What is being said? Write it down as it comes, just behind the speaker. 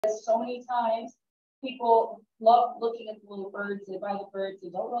So many times people love looking at the little birds, they buy the birds, they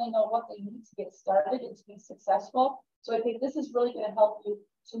don't really know what they need to get started and to be successful. So I think this is really going to help you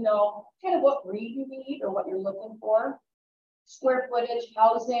to know kind of what breed you need or what you're looking for, square footage,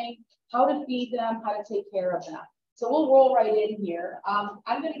 housing, how to feed them, how to take care of them. So we'll roll right in here.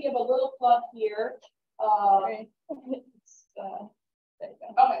 I'm going to give a little plug here. Okay.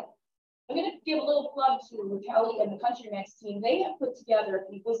 I'm going to give a little plug to Kelly and the CountryMax team. They have put together,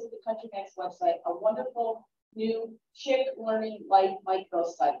 if you visit the CountryMax website, a wonderful new chick learning life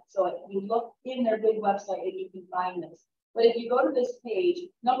microsite. So if you look in their big website, and you can find this. But if you go to this page,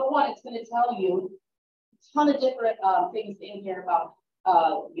 number one, it's going to tell you a ton of different things in here about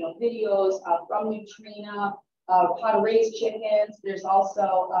videos from Neutrina, how to raise chickens. There's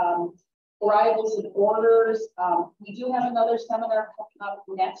also arrivals and orders. We do have another seminar coming up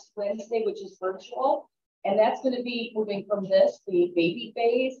next Wednesday, which is virtual. And that's going to be moving from the baby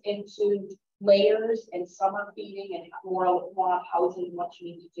phase into layers and summer feeding and more housing, what you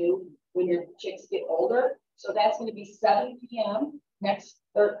need to do when your chicks get older. So that's going to be 7 p.m. next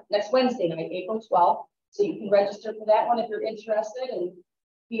Wednesday night, April 12th. So you can register for that one if you're interested and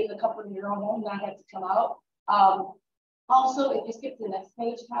be in the comfort of your own home, not have to come out. Also, if you skip to the next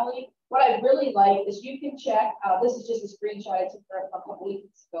page, Callie, what I really like is you can check, this is just a screenshot I took a couple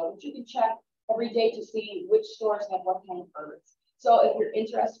weeks ago, but you can check every day to see which stores have what kind of birds. So if you're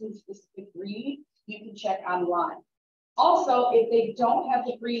interested in a specific breed, you can check online. Also, if they don't have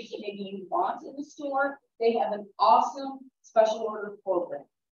the breeds that maybe you want in the store, they have an awesome special order program.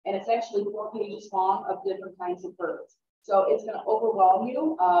 And it's actually 4 pages long of different kinds of birds. So it's going to overwhelm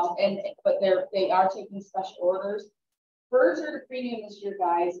you, but they are taking special orders. Birds are the premium this year,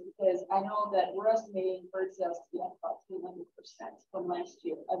 guys, because I know that we're estimating bird sales to be up about 300% from last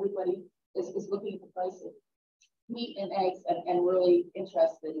year. Everybody is looking at the price of meat and eggs and really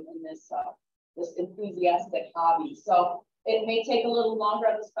interested in this enthusiastic hobby. So it may take a little longer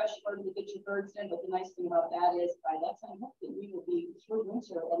on the special order to get your birds in, but the nice thing about that is by that time, hopefully we will be through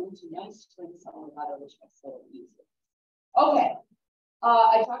winter and into nice spring, summer weather, which makes it easier. Okay.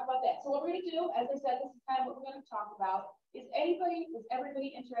 I talked about that. So what we're going to do, as I said, this is kind of what we're going to talk about. Is everybody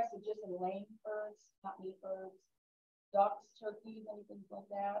interested just in laying birds, not meat birds, ducks, turkeys, anything like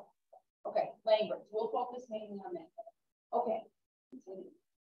that? Okay, laying birds. We'll focus mainly on that. Okay.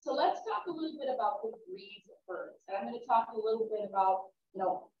 So let's talk a little bit about the breeds of birds. And I'm going to talk a little bit about,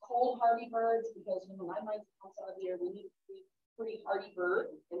 cold hardy birds, because my mind comes out of here, we need to be pretty hardy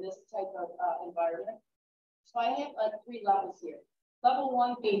bird in this type of environment. So I have like 3 levels here. Level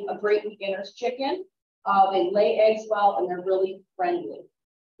 1 being a great beginner's chicken. They lay eggs well and they're really friendly.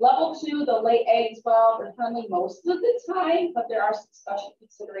 Level 2, they'll lay eggs well. They're friendly most of the time, but there are some special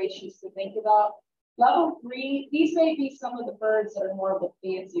considerations to think about. Level 3, these may be some of the birds that are more of the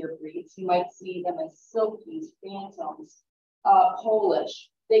fancier breeds. You might see them as silkies, phantoms, Polish.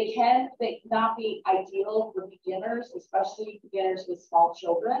 They not be ideal for beginners, especially beginners with small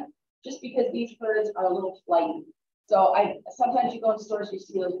children, just because these birds are a little flighty. So sometimes you go in stores, you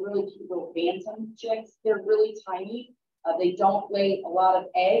see those really cute little bantam chicks. They're really tiny. They don't lay a lot of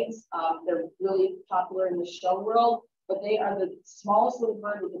eggs. They're really popular in the show world, but they are the smallest little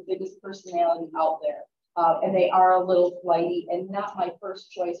bird with the biggest personality out there. And they are a little flighty and not my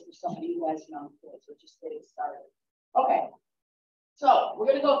first choice for somebody who has young kids or just getting started. Okay, so we're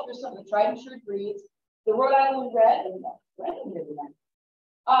going to go through some of the tried and true breeds. The Rhode Island Red,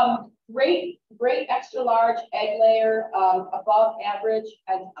 great extra large egg layer, above average.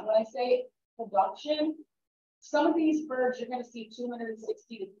 And when I say production, some of these birds, you're going to see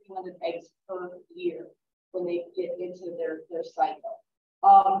 260 to 300 eggs per year when they get into their cycle.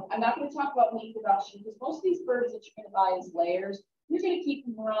 I'm not going to talk about meat production because most of these birds that you're going to buy as layers, you're going to keep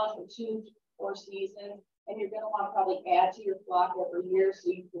them around for 2 to 4 seasons, and you're going to want to probably add to your flock every year so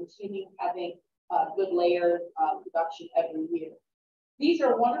you continue having good layer production every year. These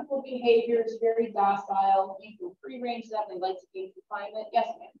are wonderful behaviors, very docile. You can free range them. They like to gain confinement. Yes,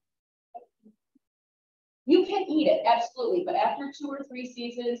 ma'am. You can eat it, absolutely. But after 2 or 3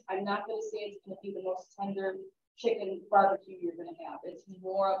 seasons, I'm not going to say it's going to be the most tender chicken barbecue you're going to have. It's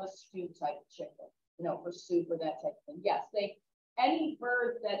more of a stew type of chicken, for soup or that type of thing. Yes, any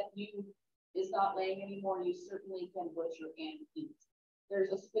bird that is not laying anymore, you certainly can butcher and eat. There's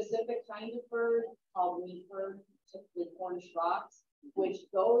a specific kind of bird called meat bird, typically Cornish rocks, which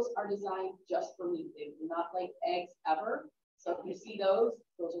those are designed just for meat. They do not lay eggs ever. So if you see those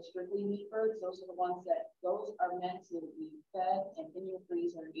are strictly meat birds. Those are the ones those are meant to be fed and in your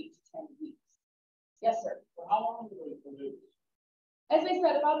freezer 8 to 10 weeks. Yes, sir. For how long do they produce? As I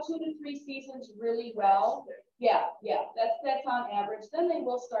said, about 2 to 3 seasons really well. Yeah, that's on average. Then they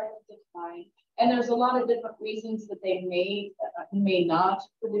will start to decline. And there's a lot of different reasons that they may not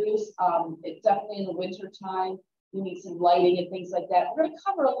produce. It's definitely in the winter time. You need some lighting and things like that. We're going to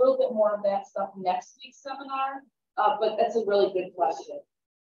cover a little bit more of that stuff next week's seminar, but that's a really good question.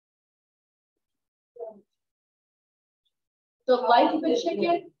 The life of a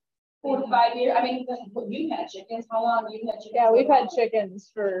chicken, 4 to 5 years. I mean, you had chickens. How long have you had chickens? Yeah, we've had chickens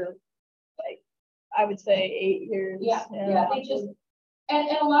for like, I would say 8 years. Yeah. They just, and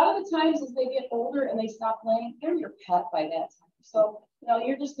a lot of the times as they get older and they stop laying, they're your pet by that time. So, you know,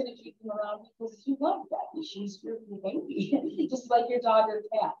 you're just going to keep them around because you love that. She's your baby, just like your dog or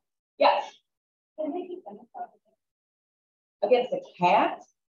cat. Yes. Against a cat?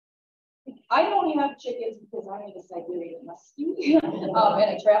 I don't have chickens because I have a Siberian Husky and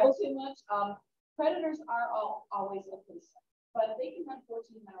I travel too much. Predators are always a concern, but they can run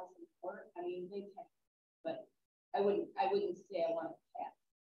 14 miles an hour. I mean, they can, but I wouldn't say I want a cat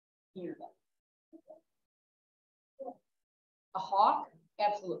near them. A hawk?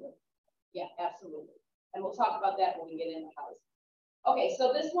 Absolutely. Yeah, absolutely. And we'll talk about that when we get into housing. Okay,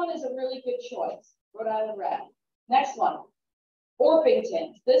 so this one is a really good choice. Rhode Island red. Next one.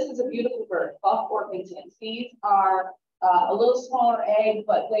 Orpingtons. This is a beautiful bird, buff Orpingtons. These are a little smaller egg,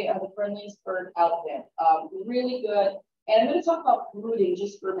 but they are the friendliest bird out there. Really good. And I'm going to talk about brooding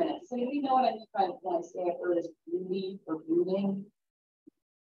just for a minute. Does anybody know what I mean when I say a bird is broody or brooding?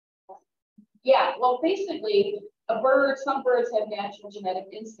 Yeah, well, basically, a bird, some birds have natural genetic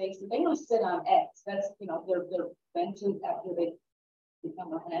instincts, but they want to sit on eggs. That's, you know, they're meant to, after they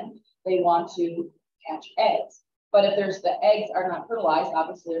become a hen, they want to hatch eggs. But if the eggs are not fertilized,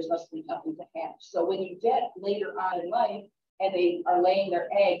 obviously there's nothing to hatch. So when you get later on in life and they are laying their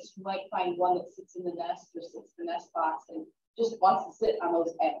eggs, you might find one that sits in the nest or sits in the nest box and just wants to sit on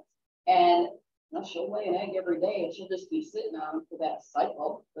those eggs. And you know, she'll lay an egg every day and she'll just be sitting on them for that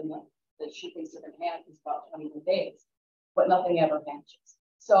cycle. That she thinks they're going to hatch is about 21 days, but nothing ever hatches.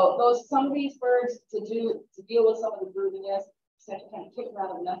 So some of these birds to deal with some of the broodiness, you have to kind of kick them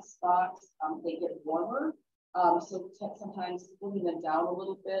out of the nest box. They get warmer. So sometimes moving them down a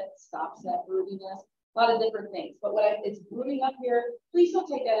little bit stops that broodiness. A lot of different things. But it's brooding up here. Please don't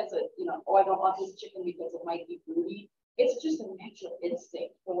take that as a, you know, oh, I don't want this chicken because it might be broody. It's just a natural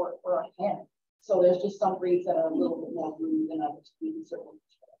instinct for a hen. So there's just some breeds that are a little bit more broody than others.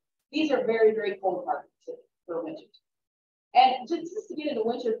 These are very, very cold hearted for winter. And just to get into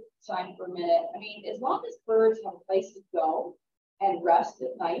winter time for a minute, I mean, as long as birds have a place to go and rest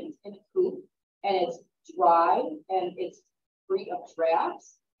at night in a coop, and it's dry and it's free of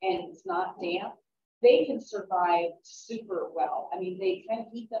traps and it's not damp, they can survive super well. I mean, they kind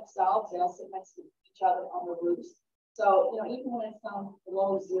of heat themselves. They all sit next to each other on the roofs. So, you know, even when it's down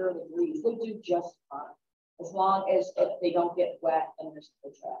below 0 degrees, they do just fine, as long as they don't get wet and there's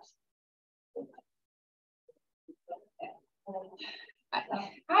no traps.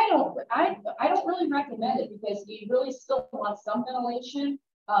 I don't really recommend it because you really still want some ventilation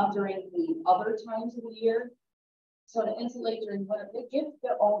during the other times of the year. So to insulate during winter, they give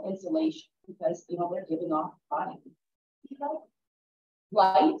their own insulation because, you know, they're giving off body.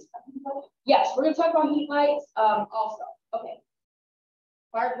 Light. Yes, we're going to talk about heat lights also. Okay.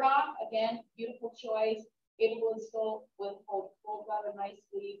 Hard rock, again, beautiful choice. Able to install with cold weather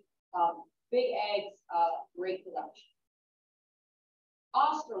nicely. Big eggs, great production.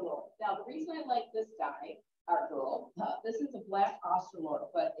 Australorp. Now, the reason I like this guy, our girl, this is a black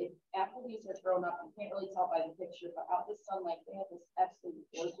Australorp, but after these are grown up, you can't really tell by the picture, but out in the sunlight, they have this absolutely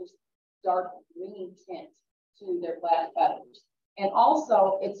gorgeous dark green tint to their black feathers. And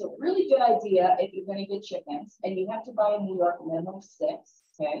also, it's a really good idea if you're going to get chickens, and you have to buy in New York minimum 6,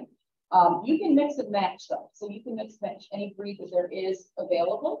 okay? You can mix and match them. So you can mix and match any breed that there is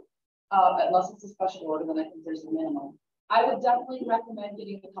available, unless it's a special order, then I think there's a minimum. I would definitely recommend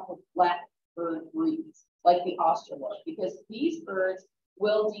getting a couple of blackbird breeds, like the Australorp, because these birds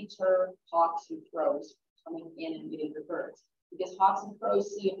will deter hawks and crows coming in and getting your birds. Because hawks and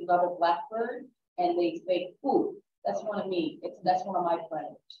crows see another blackbird, and they say, ooh, that's one of me. That's one of my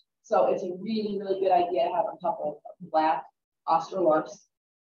predators. So it's a really, really good idea to have a couple of black Australorps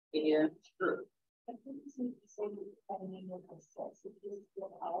in your group. Okay,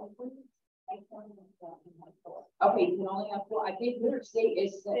 you can only have 4. I think New York State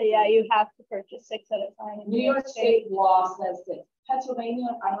is 6. Yeah, you have to purchase 6 at a time. New York State law says 6. Pennsylvania,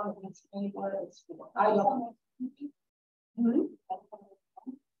 I don't know if Pennsylvania where it's 4. I don't know. Mm-hmm.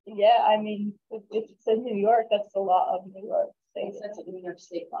 Yeah, I mean, if it's in New York, that's the law of New York State. That's a New York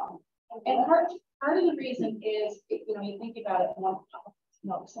State law. And part of the reason is, you know, you think about it,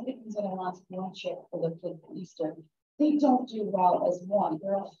 No, somebody comes in and wants one chick for the kid for Easter. They don't do well as one.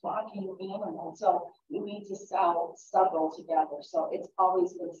 They're a flocking animal. So you need to sell several together. So it's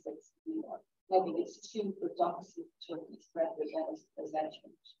always been 6 more. I think it's 2 for ducks and turkeys rather than as that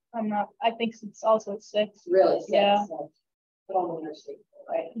change. I'm not, I think it's also 6. Really? 6. Yeah. So,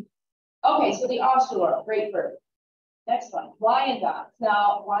 right? Okay, so the offshore, great bird. Next one, Wyandottes.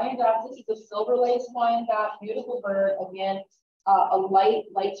 Now, Wyandottes, this is a silver lace Wyandotte, beautiful bird. Again, a light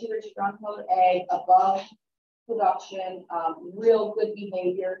to rich brown colored egg above production, real good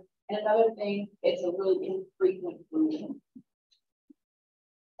behavior. And another thing, it's a really infrequent breeding.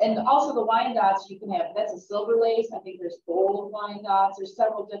 And also the Wyandottes you can have, that's a silver lace. I think there's gold Wyandottes. There's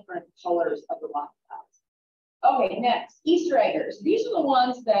several different colors of the Wyandottes. Okay, next, Easter eggers. These are the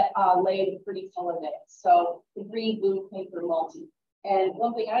ones that lay the pretty colored eggs. So the green, blue, pink, or multi. And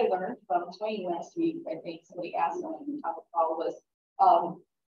one thing I learned from Twain last week, I think somebody asked me on the call was,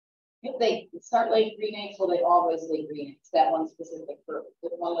 if they start laying green eggs, will they always lay green eggs? That one specific bird.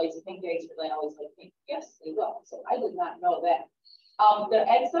 If one lays pink eggs, will they always lay pink? Yes, they will. So I did not know that. Their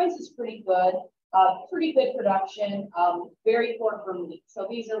egg size is pretty good. Pretty good production, very poor for meat. So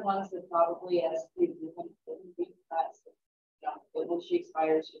these are ones that probably as when she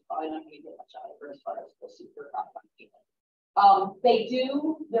expires, she's probably not going to get much out of her as far as the super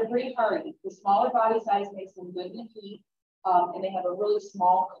they're pretty hardy. The smaller body size makes them good in the heat, and they have a really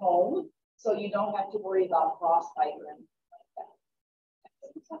small comb, so you don't have to worry about frostbite or anything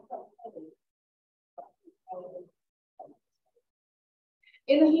like that.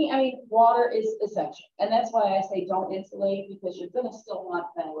 In the heat, I mean, water is essential. And that's why I say don't insulate, because you're going to still want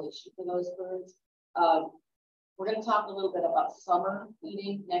ventilation for those birds. We're going to talk a little bit about summer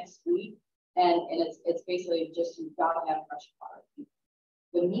feeding next week. And it's basically just, you've got to have fresh water.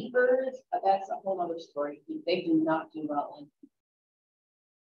 The meat birds, that's a whole other story. They do not do well in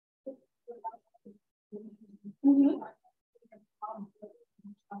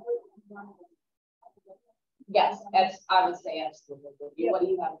Yes, I would say absolutely. Yep. What do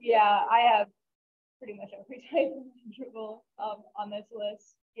you have? Yeah, I have pretty much every type of vegetable on this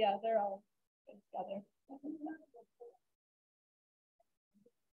list. Yeah, they're all good together.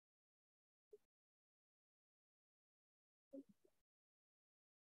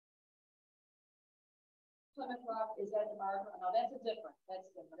 Plymouth Rock, is that the barb? No, that's different.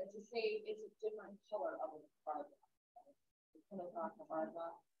 It's a different color of a barb. Plymouth Rock, the barb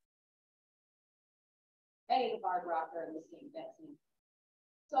rock. Any of the barb rock are in the same.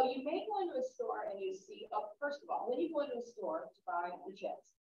 So you may go into a store and you see, first of all, when you go into a store to buy your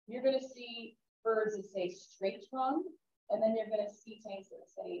chicks, you're going to see birds that say straight run, and then you're going to see tanks that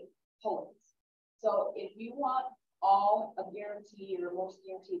say pullets. So if you want a guarantee or most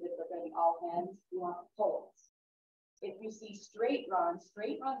guarantee that they're going to be all hens, you want pullets. If you see straight runs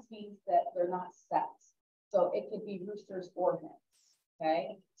means that they're not sets. So it could be roosters or hens.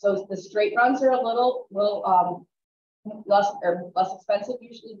 Okay, so the straight runs are a little less expensive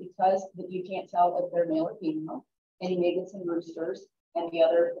usually, because you can't tell if they're male or female, and you may get some roosters, and the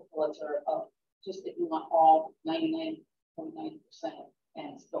other pullets are just if you want all 99.9%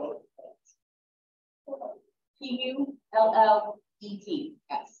 and store pullets. P-U-L-L-E-T-S.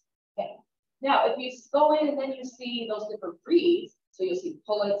 Okay. Now, if you go in and then you see those different breeds, so you'll see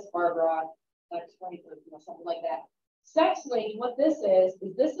pullets, Barbara, something like that. Sex link, what this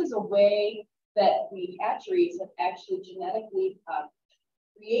is a way that the hatcheries have actually genetically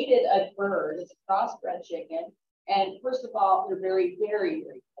created a bird. It's a crossbred chicken. And first of all, they're very, very,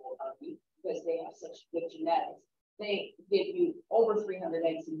 very healthy because they have such good genetics. They give you over 300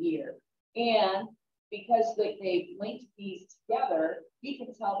 eggs a year. And because they've linked these together, you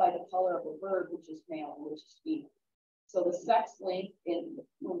can tell by the color of the bird which is male and which is female. So the sex link in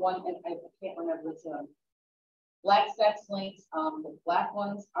the one, and I can't remember its black sex links, the black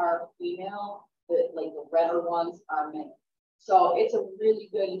ones are female, the redder ones are male. So it's a really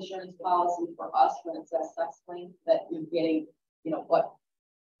good insurance policy for us when it says sex link, that you're getting,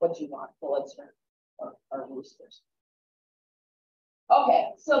 what you want, bullets or roosters.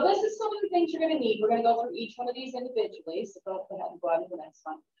 Okay, so this is some of the things you're going to need. We're going to go through each one of these individually, so don't go on to the next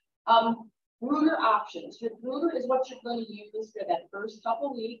one. Brooder options. Your brooder is what you're going to use for that first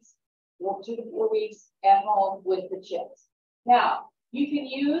couple weeks, 2 to 4 weeks at home with the chicks. Now, you can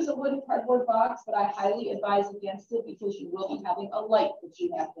use a wooden cardboard box, but I highly advise against it because you will be having a light that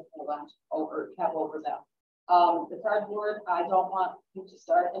you have to hold on have over them. The cardboard, I don't want you to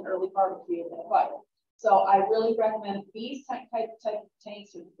start an early barbecue with a fire. So I really recommend these type of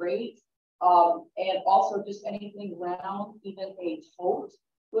tanks are great. And also just anything round, even a tote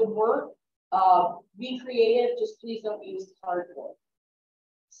would work. Be creative, just please don't use cardboard.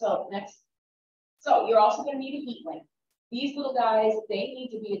 So next, so you're also going to need a heat lamp. These little guys, they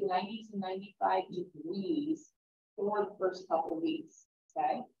need to be at 90 to 95 degrees for the first couple of weeks.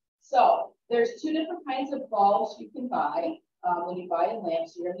 Okay. So there's two different kinds of bulbs you can buy when you buy a lamp.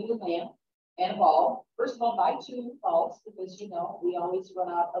 So you're going to need a lamp and a bulb. First of all, buy two bulbs because you know we always run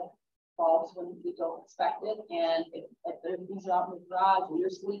out of bulbs when we don't expect it. And if these are out in the garage or you're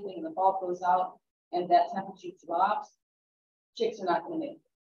sleeping and the bulb goes out and that temperature drops, chicks are not going to make it.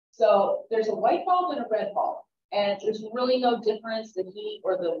 So there's a white bulb and a red bulb. And there's really no difference, the heat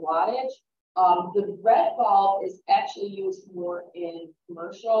or the wattage. The red bulb is actually used more in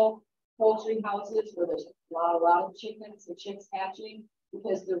commercial poultry houses where there's a lot of chickens, the chicks hatching,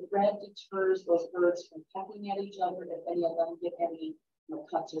 because the red deters those birds from pecking at each other if any of them get any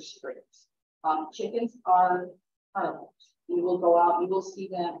cuts or scrapes. Chickens are carnivores. You will go out, you will see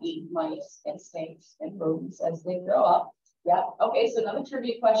them eat mice and snakes and rodents as they grow up. Yeah. Okay. So another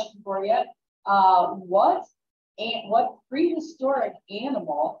trivia question for you: what prehistoric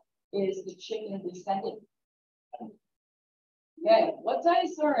animal is the chicken descended? Yeah. What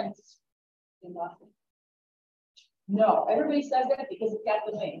dinosaur? No. Everybody says that because it's got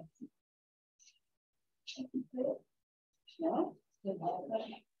the wings. No.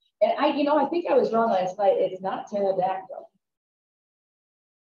 And I think I was wrong last night. It's not pterodactyl.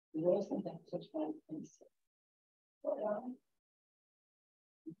 Which one?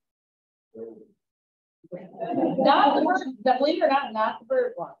 Not the bird, believe it or not the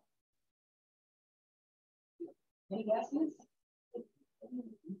bird one. Any guesses?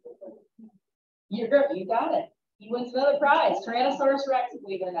 You got it. You win another prize. Tyrannosaurus rex,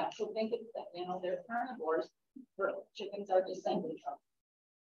 believe it or not. So think of that, they're carnivores. Chickens are descended from.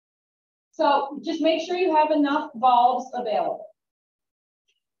 So just make sure you have enough bulbs available.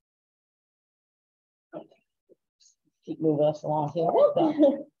 Okay. Keep moving us along here.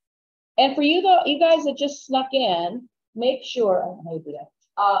 And for you though, you guys that just snuck in, make sure, I don't know how you do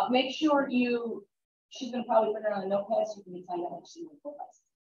that. Make sure she's gonna probably put it on a notepad so you can find out what she wants.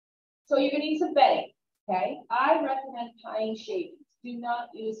 So you're gonna need some bedding, okay? I recommend pine shavings. Do not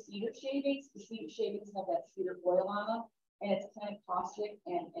use cedar shavings. The cedar shavings have that cedar oil on them, and it's kind of caustic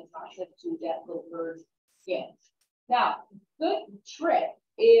and toxic to that little bird's skin. Now, good trick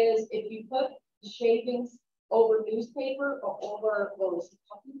is if you put the shavings over newspaper or over those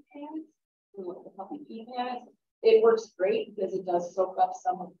puppy pads, the puppy pee pads, it works great because it does soak up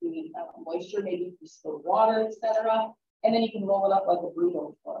some of the moisture, maybe through spilled water, etc. And then you can roll it up like a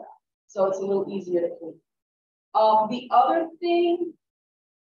brooder for that. So it's a little easier to clean. The other thing,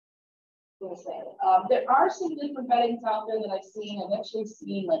 there are some different beddings out there that I've seen. I've actually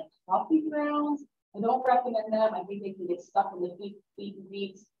seen like coffee grounds. I don't recommend them. I think they can get stuck in the feet and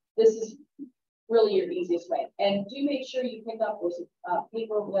beaks. This is really your easiest way. And do make sure you pick up those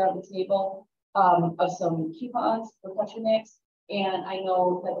paper over there on the table of some coupons for CountryMax. And I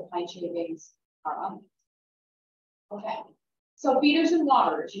know that the pine shavings are on. Okay. So feeders and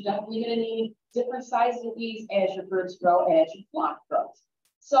waterers, you're definitely going to need different sizes of these as your birds grow and as your flock grows.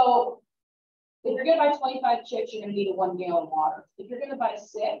 So if you're going to buy 25 chicks, you're going to need a 1 gallon water. If you're going to buy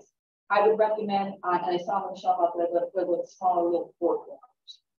 6, I would recommend, and I saw on the shelf out there, the smaller little quart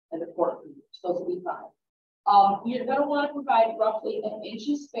waters and the quart feeders. Those will be fine. You're going to want to provide roughly an inch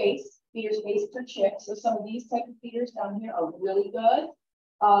of space, feeder space per chick. So some of these type of feeders down here are really good.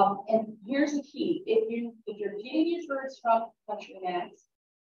 And here's the key: if you're getting your birds from CountryMax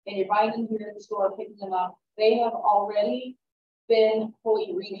and you're buying them here at the store, picking them up, they have already been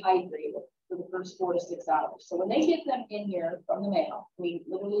fully rehydrated for the first 4 to 6 hours. So when they get them in here from the mail, I mean,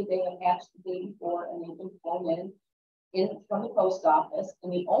 literally they have hatched the day before and they've been flown in from the post office.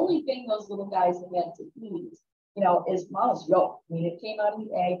 And the only thing those little guys have had to eat, is mama's yolk. I mean, it came out of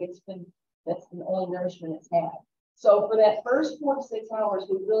the egg. That's the only nourishment it's had. So for that first 4 to 6 hours,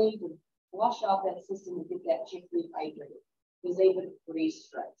 we really need to flush out that system and get that chick rehydrated because they've been pretty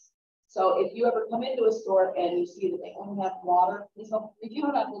stressed. So if you ever come into a store and you see that they only have water, if you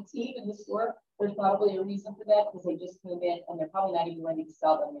don't have the team in the store, there's probably a reason for that because they just came in and they're probably not even ready to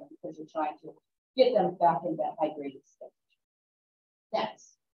sell them yet because they're trying to get them back in that hydrated state.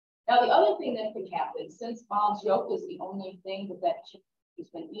 Next. Now, the other thing that could happen, since mom's yolk is the only thing that chicken has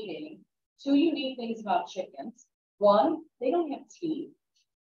been eating, 2 unique things about chickens. 1, they don't have teeth.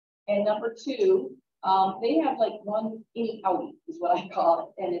 And number 2, they have like one innie outie is what I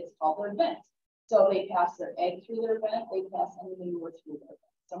call it, and it's called their vent. So they pass their egg through their vent, they pass anything more through their vent.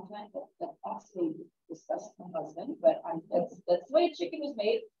 Sometimes that actually disgusts my husband, but that's the way a chicken is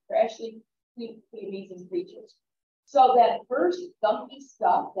made. They're actually pretty amazing creatures. So that first dumpy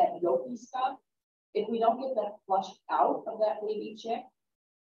stuff, that yolky stuff, if we don't get that flushed out of that baby chick,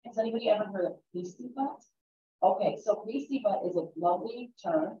 Has anybody ever heard of pasty butt? Okay, so pasty butt is a lovely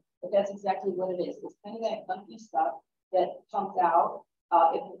term, but that's exactly what it is. It's kind of that funky stuff that comes out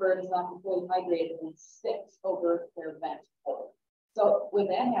if the bird is not completely hydrated and sticks over their vent hole. So when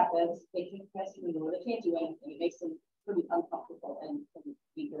that happens, they can't pass the window, they can't do anything. It makes them pretty uncomfortable and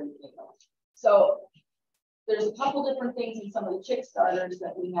be very painful. So there's a couple different things in some of the chick starters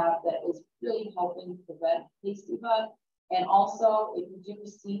that we have that is really helping prevent pasty butt. And also, if you do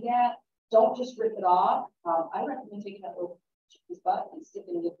see that, don't just rip it off. I recommend taking that little chick's butt and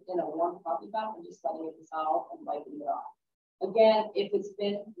sticking it in a warm coffee cup and just letting it dissolve and wiping it off. Again, if it's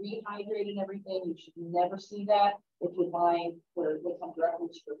been rehydrated and everything, you should never see that. If you're buying where they come directly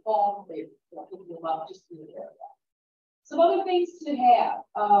to your phone, they're picking them up, just be aware of that. Some other things to have.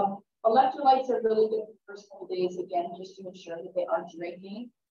 Electrolytes are really good for the first couple of days, again, just to ensure that they aren't drinking.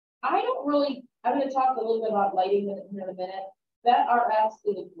 I'm going to talk a little bit about lighting in a minute. VetRx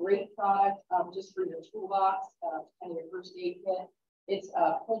is a great product just for your toolbox, kind of your first aid kit. It's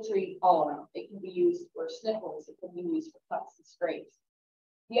poultry all around. It can be used for sniffles. It can be used for cuts and scrapes.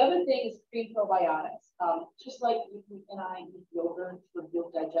 The other thing is pre-probiotics. Just like you and I eat yogurt for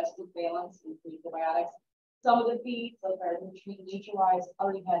good digestive balance and pre-probiotics, some of the feeds, like our Nutri-Wise,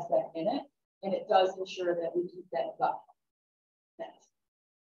 already has that in it, and it does ensure that we keep that gut. Next.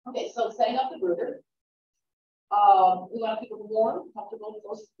 Okay, so setting up the brooder. We want to keep them warm, comfortable,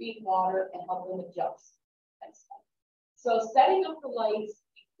 close to feed, water, and help them adjust. So setting up the lights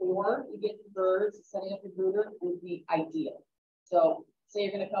before you get the birds, setting up your brooder would be ideal. So say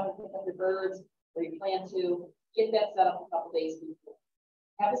you're going to come and pick up your birds, or you plan to get that set up a couple days before.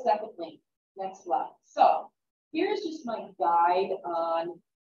 Have a second link. Next slide. So here's just my guide on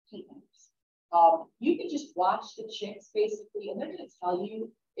heat lamps. You can just watch the chicks basically, and they're going to tell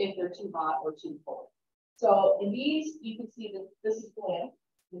you if they're too hot or too cold. So in these, you can see that this is bland,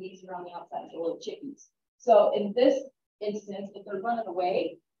 and these are on the outside, the little chickies. So in this instance, if they're running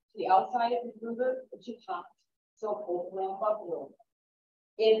away to the outside of the brooder, it's too hot. So hold the lamp up a little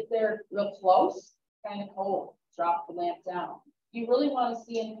bit. If they're real close, kind of cold, drop the lamp down. You really want to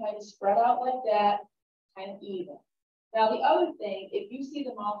see any kind of spread out like that, kind of even. Now, the other thing, if you see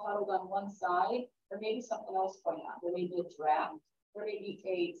them all huddled on one side, there may be something else going on. There may be a draft. There may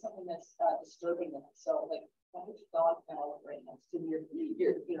be something that's disturbing them. So, like, don't put your dog kennel right next to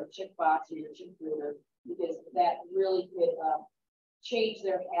your chick box or your chick brooder, because that really could change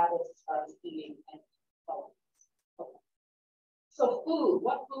their habits as far as eating and health. Okay. So, food.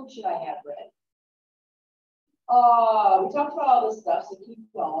 What food should I have, Red? We talked about all this stuff, so keep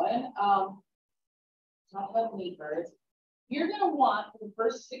going. Talk about meat birds. You're going to want, for the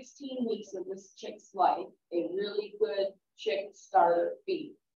first 16 weeks of this chick's life, a really good chick starter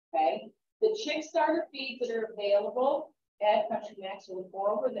feed, okay? The chick starter feeds that are available at CountryMax, we'll go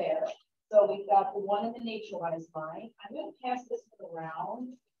over there. So we've got the one in the NatureWise line. I'm going to pass this one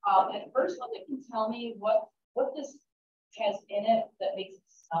around. And first one that can tell me what this has in it that makes it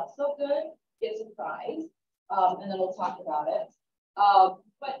smell so good is a prize. And then we'll talk about it.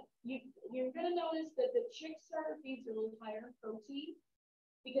 But you're going to notice that the chick starter feeds are a little higher in protein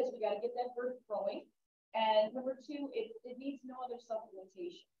because we got to get that bird growing. And number two, it needs no other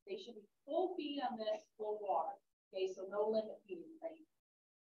supplementation. They should be full feed on this, full water. Okay, so no limit feeding, right?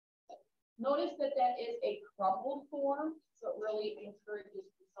 Notice that that is a crumbled form, so it really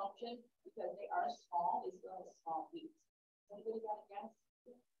encourages consumption because they are small. They still have small feet. Anybody got a guess?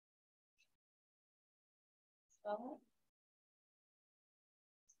 Spell it?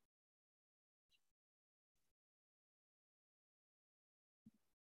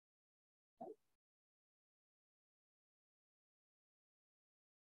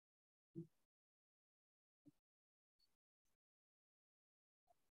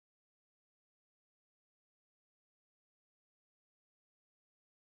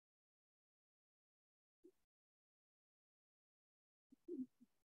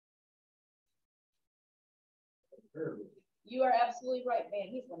 You are absolutely right,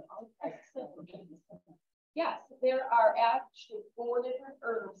 man. He's one. Yes, there are actually 4 different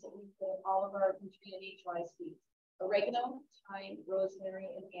herbs that we put in all of our NatureWise feeds: oregano, thyme,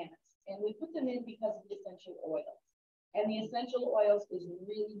 rosemary, and anise. And we put them in because of the essential oils. And the essential oils is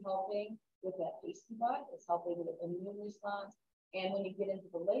really helping with that pasty butt. It's helping with the immune response. And when you get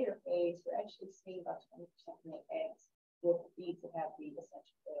into the later phase, you're actually seeing about 20% in the eggs with feeds that have the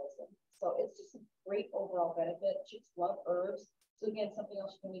essential oils in. So it's just a great overall benefit. Chicks love herbs. So again, something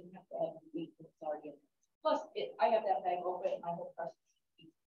else you don't even have to add to eat because it's already in there. Plus, I have that bag open and I will press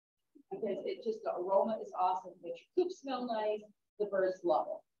it because it just, the aroma is awesome. It makes your coop smell nice. The birds love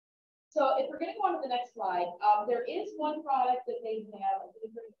it. So if we're going to go on to the next slide, there is one product that they have. I'm going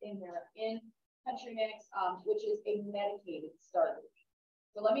to bring it in there in CountryMax, which is a medicated starter.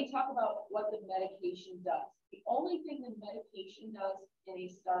 So let me talk about what the medication does. The only thing the medication does in a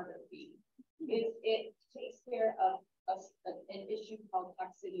starter feed is it takes care of an issue called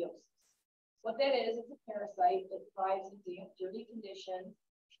coccidiosis. What that is, it's a parasite that thrives in damp, dirty conditions.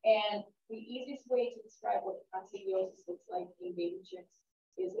 And the easiest way to describe what coccidiosis looks like in baby chicks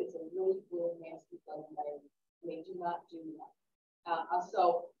is it's a really, really nasty blood environment. They do not do that.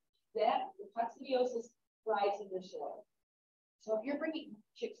 So that the coccidiosis thrives in the soil. So if you're bringing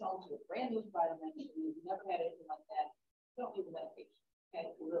chicks home to a brand new environment, you've never had anything like that, don't need the medication.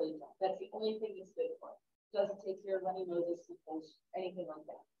 Okay, you really don't. That's the only thing it's good for. It doesn't take care of runny noses, anything like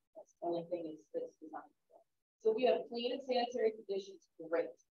that. That's the only thing that's designed for. So if you have clean and sanitary conditions,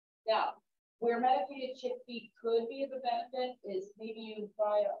 great. Now, where medicated chick feed could be of a benefit is maybe you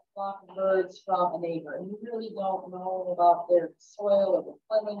buy a flock of birds from a neighbor and you really don't know about their soil or the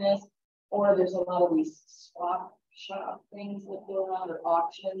cleanliness, or there's a lot of these swap shop things that go around or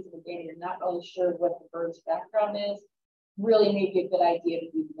auctions, and again, you're not really sure what the bird's background is. Really may be a good idea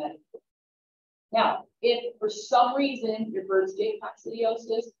to do the medication. Now, if for some reason your birds get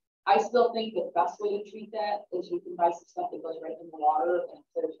coccidiosis, I still think the best way to treat that is you can buy some stuff that goes right in the water and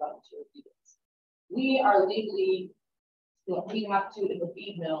clears out into your feeds. We are legally, we have to, in the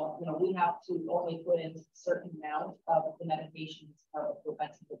feed mill, we have to only put in a certain amount of the medications at a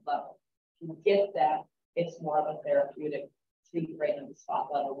preventative level. If you get that, it's more of a therapeutic treat right in the spot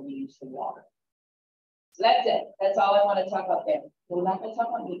level when you use the water. So that's it. That's all I want to talk about there. We're not going to talk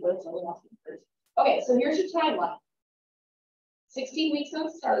about meat birds, so we want meat birds. Okay, so here's your timeline. 16 weeks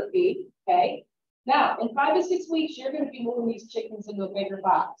on starter feed, okay? Now, in 5 to 6 weeks, you're going to be moving these chickens into a bigger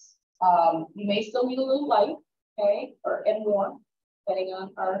box. You may still need a little light, okay, and warm, depending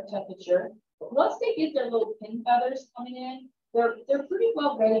on our temperature. But once they get their little pin feathers coming in, they're pretty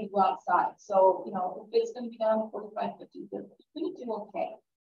well ready to go outside. So, if it's going to be down to 45, 50, they're going to do okay.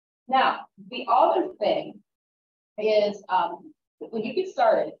 Now, the other thing is when you get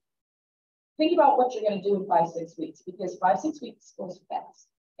started, think about what you're going to do in 5 to 6 weeks, because 5 to 6 weeks goes fast,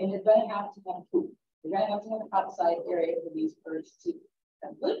 and you're going to have food. You're going to have an outside area for these birds to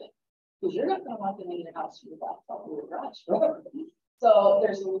live in, because you're not going to want them in your house or your garage forever. So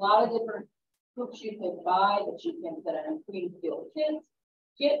there's a lot of different hooks you can buy that are free to deal with kids.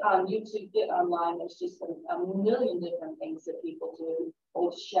 Get on YouTube, get online. There's just a million different things that people do,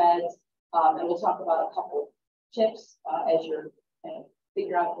 old sheds, and we'll talk about a couple tips as you're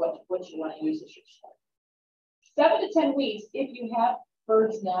figure out what you want to use as your shed. 7 to 10 weeks, if you have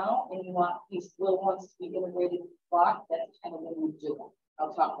birds now and you want these little ones to be integrated with the flock, that's kind of when you do it.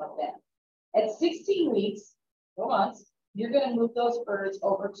 I'll talk about that. At 16 weeks, 4 months, you're going to move those birds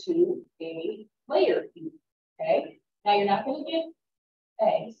over to a layer feed. Okay. Now you're not going to get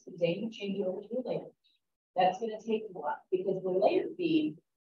eggs the day you change it over to a layer. That's going to take a while because the layer feed,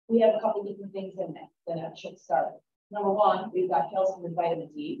 we have a couple different things in there that a chick starter. Number one, we've got calcium and vitamin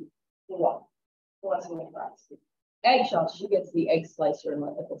D. For what? For what's in the fries? Eggshell, she gets the egg slicer and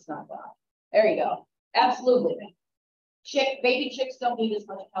if it's not that. There you go. Absolutely. Baby chicks don't need as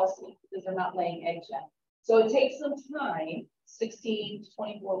much calcium because they're not laying eggs yet. So it takes some time, 16 to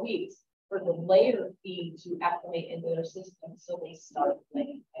 24 weeks, for the layer feed to acclimate into their system so they start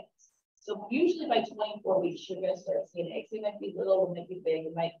laying eggs. So usually by 24 weeks, you're going to start seeing eggs. They might be little, they might be big,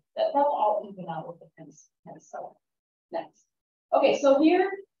 that'll all even out with the penicillin. Next. Okay, so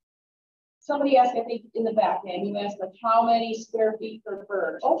here, somebody asked, I think in the back, man, you asked like how many square feet per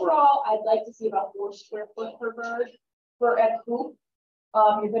bird. Overall, I'd like to see about 4 square foot per bird per egg coop.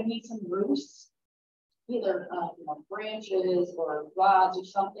 You're going to need some roofs, either branches or rods or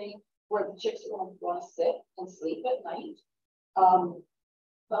something where the chicks are going to want to sit and sleep at night.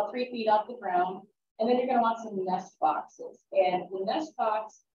 About 3 feet off the ground. And then you're going to want some nest boxes. And the nest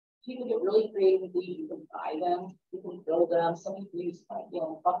box, people get really creative with these. You can buy them, you can build them. Some people use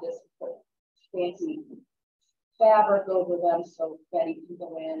buckets and put fancy fabric over them so Betty can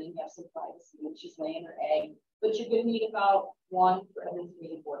go in and have some privacy when she's laying her egg. But you're going to need about 1 for every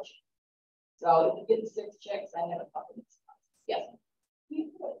 3 to 4 chicks. So if you get 6 chicks, I have a couple of spots. Yes.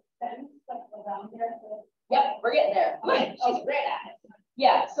 You put fence around there. Yep, we're getting there. She's great at it.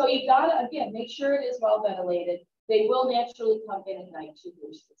 Yeah, so you gotta again make sure it is well ventilated. They will naturally come in at night to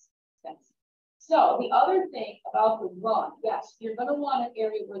roost this. So the other thing about the run, yes, you're gonna want an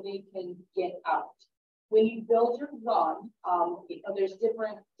area where they can get out. When you build your run, there's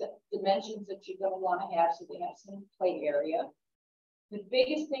different dimensions that you're gonna want to have, so they have some play area. The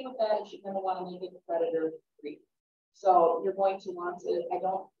biggest thing with that is you're gonna want to make it predator free. So you're going to want to,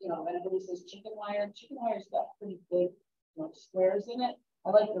 when everybody says chicken wire's got pretty big squares in it. I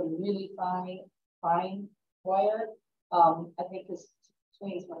like the really fine wire. I think this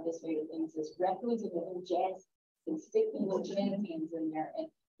twins one of his favorite things is raccoons and little jazz and stick the little jazz hands in there and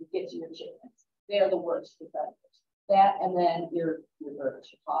you get to your chickens. They are the worst for predators. That and then your birds,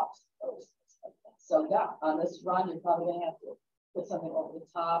 your hawks, those like that. So yeah, on this run, you're probably gonna have to put something over the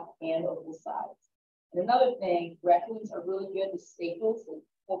top and over the sides. And another thing, raccoons are really good with staples and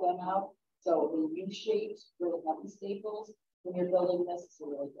pull them out. So the U-shaped, really heavy staples, when you're building this, it's a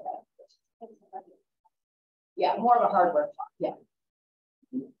really good application. Yeah, more of a hardware talk, yeah.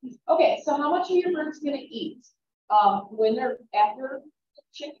 Okay, so how much are your birds gonna eat? When they're after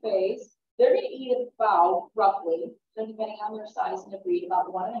chick phase, they're gonna eat about roughly, depending on their size and the breed,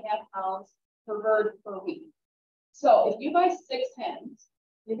 about 1.5 pounds per bird per week. So if you buy 6 hens,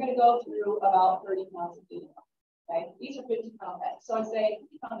 you're going to go through about 30 pounds of feed. Okay, these are 50-pound eggs. So I say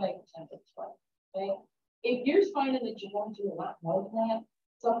 50-pound egg for 10 to 12. Okay, if you're finding that you want to do a lot more than that,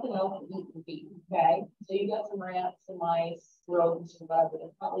 something else to eat and feed. Okay, so you got some rats, some mice, rodents, and whatever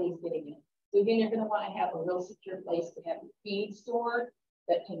that probably is getting in. So again, you're going to want to have a real secure place to have your feed stored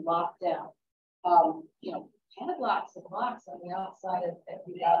that can lock down. You know, padlocks and locks on the outside of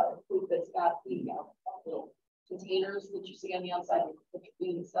every food that's got feed out. Little containers that you see on the outside of the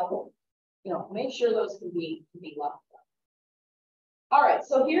feed and stuff. You know, make sure those can be locked up. All right,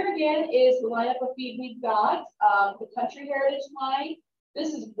 so here again is the lineup of feed we've got. The Country Heritage line.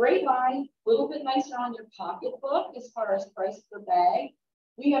 This is a great line, a little bit nicer on your pocketbook as far as price per bag.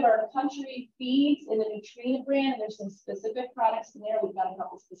 We have our Country feeds in the Neutrina brand. There's some specific products in there. We've got a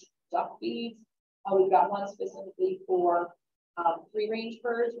couple specific duck feeds. We've got one specifically for free-range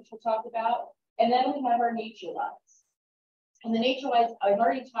birds, which we'll talk about. And then we have our Nature Wise. And the Nature Wise, I've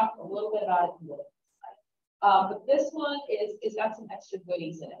already talked a little bit about it. But this one is got some extra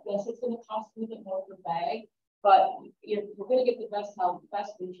goodies in it. Yes, it's going to cost a little bit more per bag, but you're going to get the best health,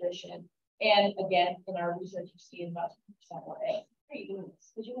 best nutrition. And again, in our research, you see about 2% more eggs. Why are you doing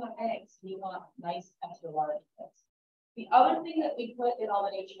this? Because you want eggs. You want nice, extra large eggs. The other thing that we put in all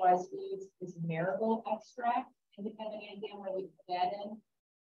the Nature Wise feeds is marigold extract. Can you have any idea where we put that in?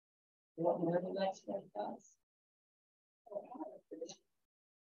 What marigold extract does?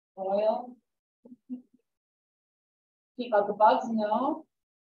 Oil. Keep out the bugs, no.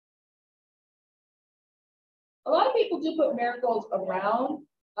 A lot of people do put marigolds around,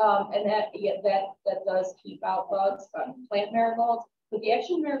 and that does keep out bugs, plant marigolds, but the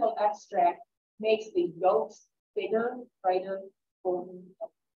actual marigold extract makes the yolks bigger, brighter, golden.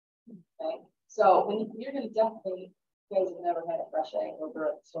 Okay, so when you're going to definitely, you guys have never had a fresh egg over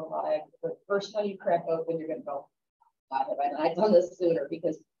a store-bought egg. The first time you crack open, you're going to go, why have I not done this sooner?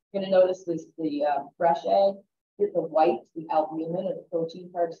 Because you're going to notice this the fresh egg. The white, the albumin or the protein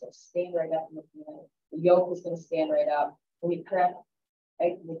parts that stand right up in the pan. The yolk is going to stand right up. When you crack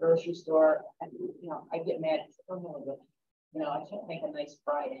egg in the grocery store, and, you know, I get mad because I can't make a nice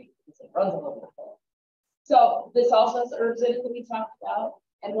fried egg because it runs all over the place. So this also has herbs in it that we talked about.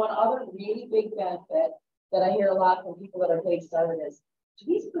 And one other really big benefit that I hear a lot from people that are getting started is, do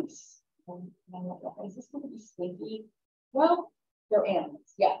these birds, is this going to be stinky? Well, they're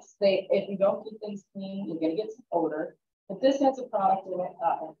animals. Yes, if you don't keep things clean, you're going to get some odor. But this has a product in it,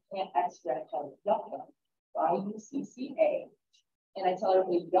 plant extract called yucca, YUCCA. And I tell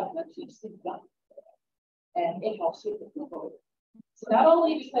everybody yucca keeps the yuck, and it helps with the poop odor. So not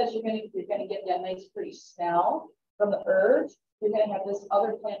only because you're going to get that nice pretty smell from the herbs, you're going to have this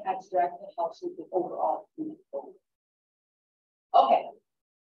other plant extract that helps with the overall food odor. Okay.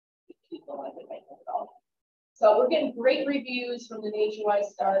 Keep going. So we're getting great reviews from the Nature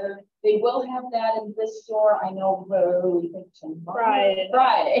Wise starter. They will have that in this store. I know we think tomorrow.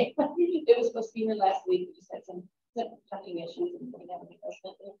 Friday. It was supposed to be here last week. We just had some tucking issues and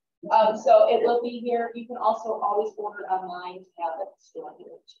so it will be here. You can also always order online to have it stored here.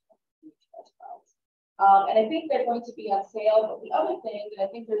 And I think they're going to be on sale. But the other thing, I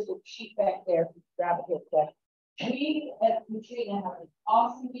think there's a sheet back there. Grab it here quick. We at Neutrina have an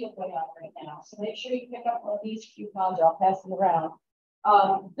awesome deal going on right now. So make sure you pick up one of these coupons. I'll pass them around.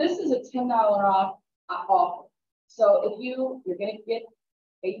 This is a $10 off offer. So if you're going to get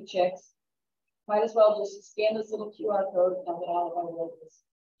 8 chicks, might as well just scan this little QR code and dump it all over this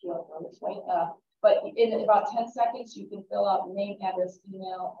QR code. It's right up. But in about 10 seconds, you can fill out name, address,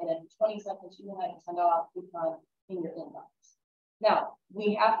 email, and in 20 seconds, you will have a $10 off coupon in your inbox. Now,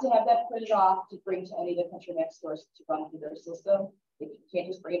 we have to have that printed off to bring to any of the CountryMax stores to run through their system. You can't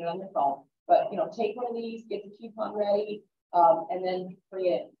just bring it on your phone. But, take one of these, get the coupon ready, and then bring it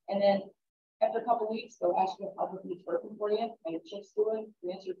in. And then after a couple of weeks, they'll ask you how it's working for you, how your chick's doing, you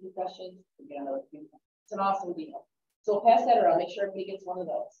answer a few questions, you get another coupon. It's an awesome deal. So we'll pass that around, make sure everybody gets one of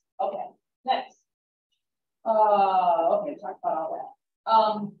those. Okay, next. Okay, talk about all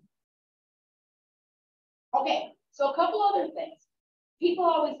that. Okay, so a couple other things. People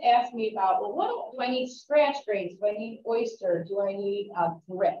always ask me about, well, what do I need scratch grains? Do I need oyster? Do I need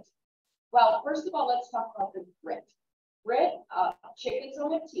grit? Well, first of all, let's talk about the grit. Grit, chickens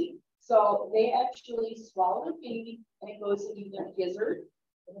don't have teeth, so they actually swallow their feed, and it goes into their gizzard.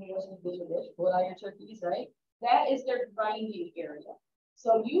 Everybody goes into gizzard dish, pull it out your turkeys, right? That is their grinding area.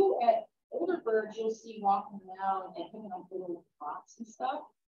 So you, at older birds, you'll see walking around and picking up little pots and stuff.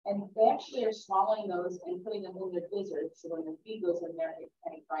 And they actually are swallowing those and putting them in their gizzard. So when the feed goes in there, it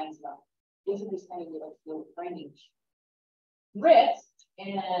kind of grinds them. Gizzard is kind of like the grinding. Grit,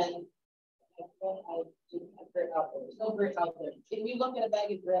 and there's no grit out there. If you look at a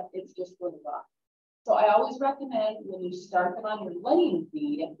bag of grit, it's just going to rot. So I always recommend when you start them on your laying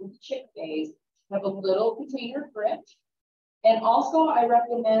feed and with chick days, have a little container of grit. And also I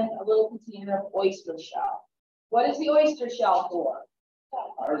recommend a little container of oyster shell. What is the oyster shell for?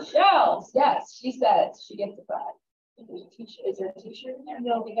 Our shells. Yes, she says she gets the prize. Is there a t-shirt in there?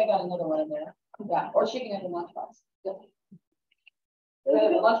 No, I think I got another one in there. Yeah, or she can have a lunchbox. Yeah. A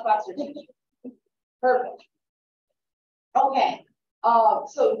lunchbox or t-shirt. Perfect. Okay.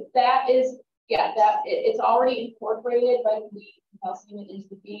 So that is, yeah, it's already incorporated by the calcium into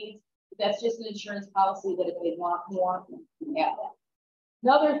the feeds. That's just an insurance policy that if they want more, you can have that.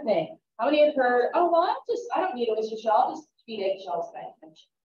 Another thing, how many have heard, oh, well, I don't need oyster shell, I'll just feed eggshells back.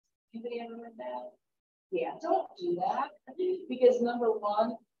 Anybody ever heard that? Yeah, don't do that. Because number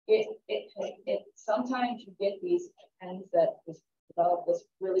one, it sometimes you get these hens that just develop this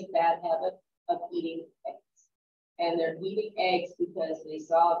really bad habit of eating eggs. And they're eating eggs because they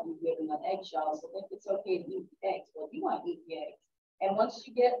saw you giving them eggshells, so they think it's okay to eat the eggs. Well, you want to eat the eggs. And once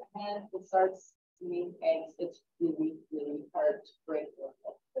you get a hen that starts eating eggs, it's really, really hard to break them.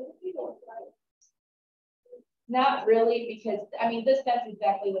 Not really, because I mean that's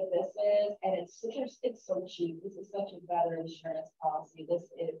exactly what this is, and it's so cheap. This is such a better insurance policy.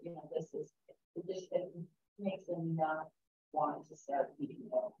 This is, it makes them not want to start eating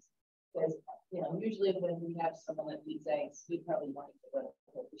eggs. Because usually when we have someone that eats eggs, we probably want to get rid of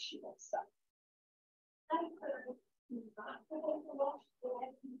the she won't stop.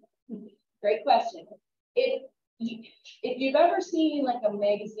 Great question. If you've ever seen like a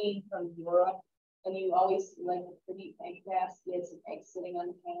magazine from Europe, and you always see like pretty egg baskets and eggs sitting on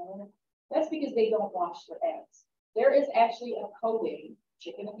the counter, that's because they don't wash their eggs. There is actually a coating,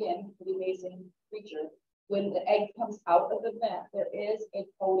 chicken again, pretty amazing creature. When the egg comes out of the vat, there is a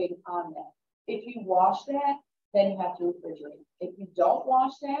coating on that. If you wash that, then you have to refrigerate. If you don't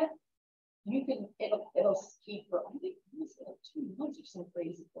wash that, it'll keep for, I think, 2 months or some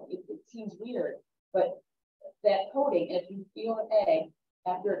crazy thing. It seems weird, but that coating, if you feel an egg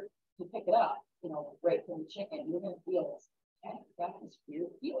after you pick it up, right from the chicken, you're going to feel this. Got this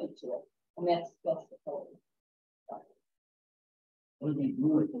weird feeling to it, and that's the coating. What do you do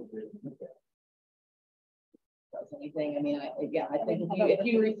with it? Does anything? I mean, I think if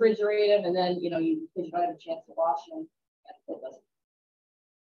you refrigerate them and then you don't have a chance to wash them, it doesn't.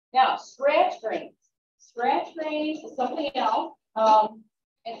 Now, scratch grains. Scratch grains is something else.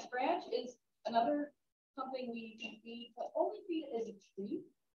 And scratch is something we can feed, but only feed it as a treat.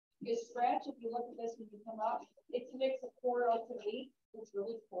 Because scratch, if you look at this when you come up, it's a mix of 4 oats and wheat. It's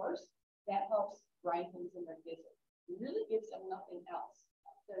really coarse. That helps grind things in their gizzard. It really gives them nothing else.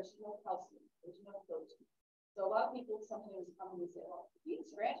 There's no calcium. There's no protein. So a lot of people sometimes come and say, well, if you eat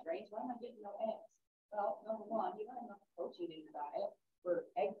scratch grains, why am I getting no eggs? Well, number one, you don't have enough protein in your diet for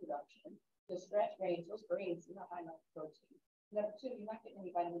egg production. The scratch grains, those grains, you're not high enough protein. Number two, you're not getting any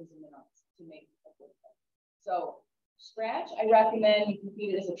vitamins and minerals to make a good thing. So scratch, I recommend you can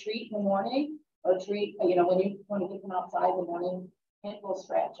feed it as a treat in the morning, or a treat, when you want to get them outside in the morning, handful of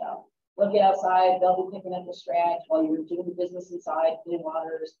scratch out. They'll get outside, they'll be picking up the scratch while you're doing the business inside, doing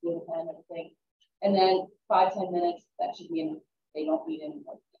water, doing the pen, everything. And then 5-10 minutes, that should be enough. They don't eat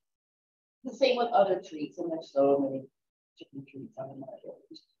anymore. The same with other treats, and there's so many chicken treats on the market.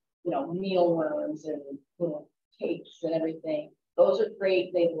 Mealworms and cakes and everything. Those are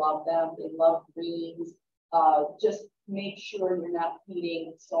great. They love them. They love greens. Just make sure you're not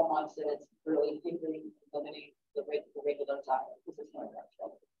feeding so much that it's really hindering, limiting the regular diet, because it's not that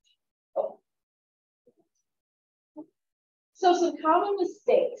trouble. Oh. So some common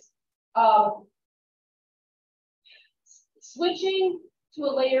mistakes. Switching to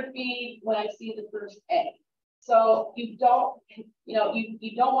a layer feed when I see the first egg. So you don't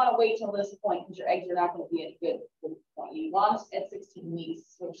want to wait till this point because your eggs are not going to be at a good point. You want at 16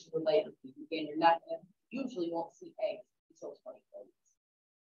 weeks switch to the layer feed. Again, you're not going to usually won't see eggs until 24 weeks.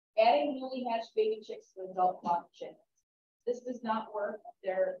 Adding newly hatched baby chicks to adult flock chickens. This does not work.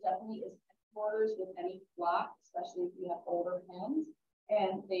 There definitely is borders with any flock, especially if you have older hens,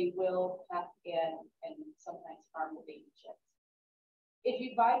 and they will pack in and sometimes harm the baby chicks. If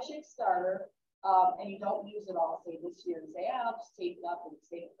you buy chick starter and you don't use it all, say this year, and say, I'll just tape it up and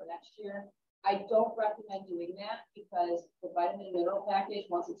save it for next year, I don't recommend doing that because the vitamin and mineral package,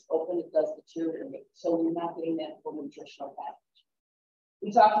 once it's open, it does deteriorate. So you're not getting that full nutritional package.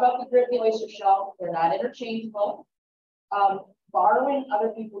 We talked about the grit and the oyster shell. They're not interchangeable. Borrowing other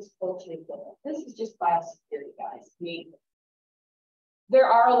people's poultry equipment. This is just biosecurity, guys. I mean, there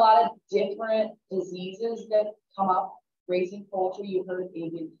are a lot of different diseases that come up raising poultry. You heard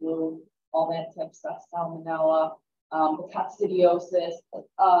avian flu, all that type of stuff, salmonella, the coccidiosis,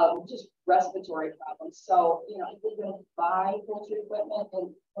 just respiratory problems. So, you know, if you're going to buy poultry equipment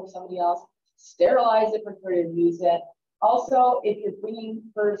from somebody else, sterilize it before you use it. Also, if you're bringing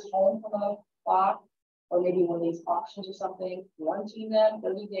birds home from a flock, or maybe one of these auctions or something, quarantine them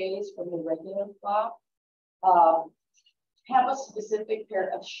 30 days from your regular flock. Have a specific pair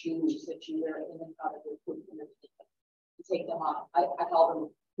of shoes that you wear in and out of your food to take them off. I call them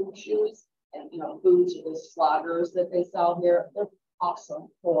boot shoes, and you know, boots are the sloggers that they sell here. They're awesome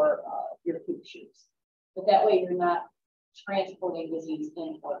for your food shoes. But that way you're not transporting disease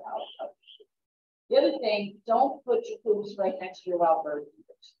in or out of the shoe. The other thing, don't put your poops right next to your wild bird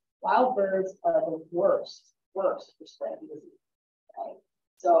feeders. Wild birds are the worst for spreading disease. Okay?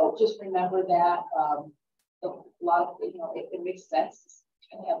 So just remember that. A lot of, you know, it makes sense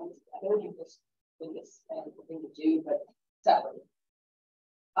to have them together. You just think it's kind of the thing to do, but separately.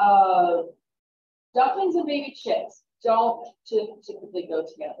 Ducklings and baby chicks don't typically go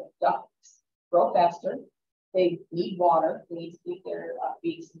together. Ducks grow faster. They need water. They need to keep their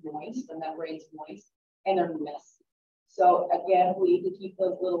beaks moist, their membranes moist, and they're messy. So again, we need to keep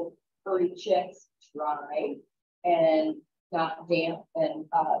those little furry chicks dry and not damp, and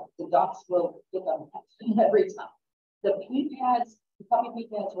the ducks will get them every time. The pea pads, the puppy pea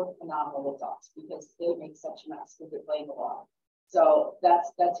pads work phenomenal with ducks because they make such a mess because they're playing a lot. So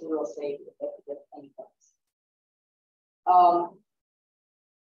that's a real safety if they get any bugs.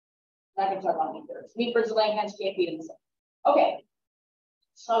 Not gonna talk about meat birds. Meat birds are laying hens, can't feed them. Okay,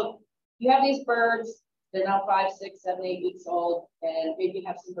 so you have these birds. They're now 5, 6, 7, 8 weeks old, and maybe you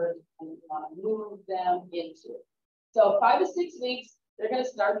have some birds and you want to move them into it. So 5 to 6 weeks, they're going to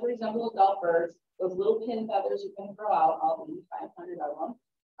start to resemble adult birds. Those little pin feathers are going to grow out, all the 500 of them.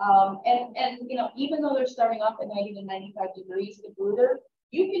 And you know, even though they're starting off at 90 to 95 degrees, the brooder,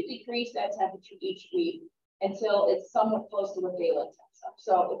 you can decrease that temperature each week until it's somewhat close to what daylight temps up.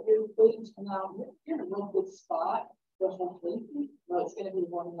 So if you're waiting to come out, you're in a real good spot. It's going to be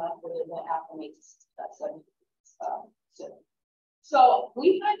warm enough where they're going to acclimate to that 70 degrees. So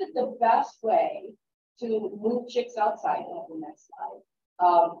we find that the best way to move chicks outside, on the next slide,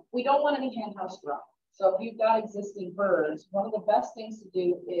 we don't want any hen house drop. So if you've got existing birds, one of the best things to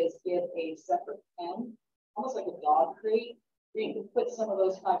do is get a separate pen, almost like a dog crate, where you can put some of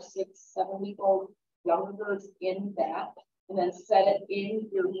those 5, 6, 7 week old younger birds in that, and then set it in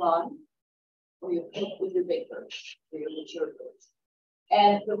your run, or you cook with your big birds, or your mature birds.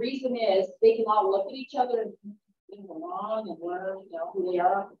 And the reason is they can all look at each other and move along and learn, you know, who they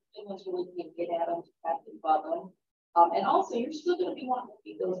are. Anyone's really can get at them, pat them, bug them. And also, you're still going to be wanting to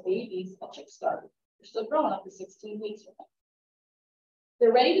feed those babies a chick starter. They're still growing up to 16 weeks from now.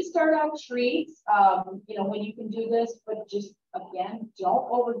 They're ready to start out treats, you know, when you can do this, but just, again, don't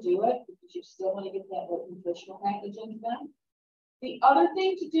overdo it because you still want to get that nutritional package into them. The other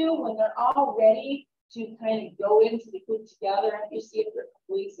thing to do when they're all ready to kind of go into the food together, after you see it for a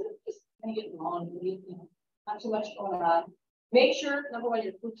couple weeks, and just kind of getting along, you know, not too much going on. Make sure, number one,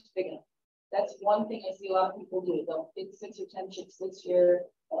 your food's big enough. That's one thing I see a lot of people do. They'll feed 6 or 10 chicks this year,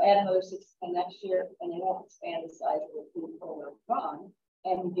 they'll add another 6 or 10 next year, and they won't expand the size of the food until they're gone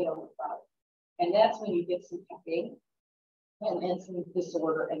and get overcrowded. And that's when you get some pecking and some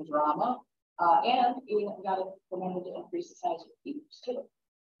disorder and drama. And you got to remember to increase the size of the feeders too.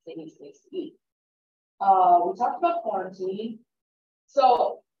 They need space to eat. We talked about quarantine.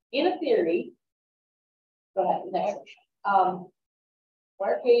 So in a theory, go ahead, next.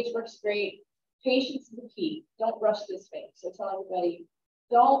 Wire cage works great. Patience is the key. Don't rush this thing. So tell everybody,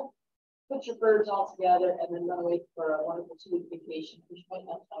 don't put your birds all together and then run away for a wonderful 2-week vacation, which might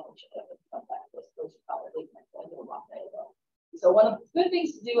not tell what you're going to come back. Those probably might go a long way ago. So one of the good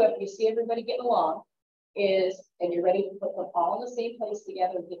things to do if you see everybody getting along is, and you're ready to put them all in the same place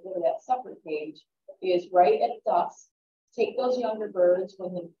together and get rid of that separate cage, is right at dusk, take those younger birds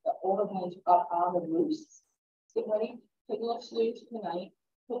when the older ones are up on the roofs, get ready, take a little sleep tonight,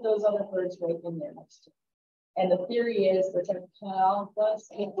 put those other birds right in there next to them. And the theory is they're going to all of us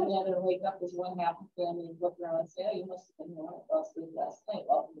get together and wake up as one happy family and look around and say, oh, you must have been one of us last night.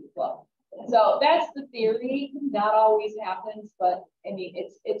 Welcome to the club. So that's the theory. Not always happens, but I mean,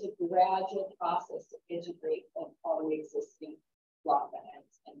 it's a gradual process to integrate an already existing flock of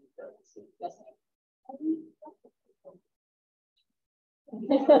hens and birds. Yes,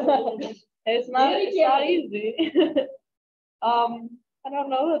 it's not easy. I don't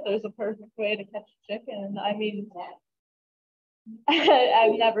know that there's a perfect way to catch a chicken. I mean,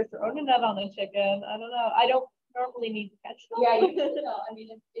 I've never thrown a net on a chicken. I don't know. I don't normally need to catch them. Yeah, you should know. I mean,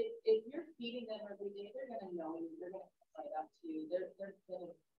 if you're feeding them every day, they're going to know you. They're going to fight up to you. They're going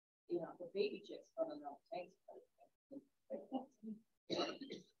to, you know, the baby chicks from their own tanks.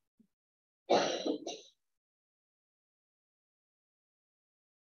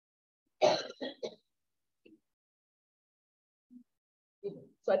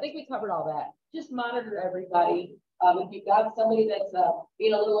 So I think we covered all that. Just monitor everybody. If you've got somebody that's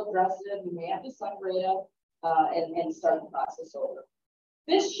being a little aggressive, you may have to separate them and start the process over.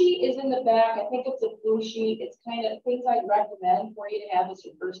 This sheet is in the back. I think it's a blue sheet. It's kind of things I'd recommend for you to have as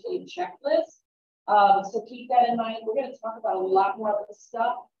your first aid checklist. So keep that in mind. We're going to talk about a lot more of this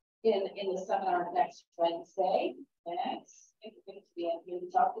stuff in the seminar next Wednesday. Next, I think we're getting to the end here. We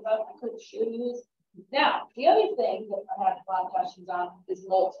talked about, I couldn't show you this. Now, the other thing that I have a lot of questions on is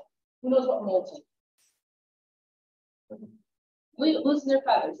molting. Who knows what molting is? Loosen their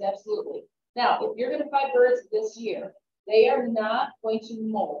feathers, absolutely. Now, if you're going to buy birds this year, they are not going to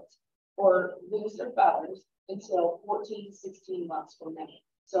molt or lose their feathers until 14 to 16 months from now.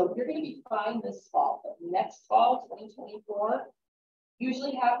 So you're going to be fine this fall. But next fall, 2024,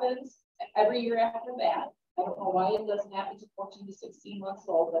 usually happens every year after that. I don't know why it doesn't happen to 14 to 16 months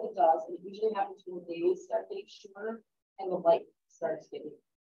old, but it does. And it usually happens when the days start getting shorter and the light starts getting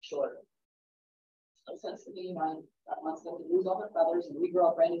shorter. So sense to me, my wants them to lose all their feathers and regrow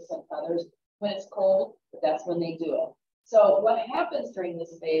up brand new set of feathers when it's cold, but that's when they do it. So what happens during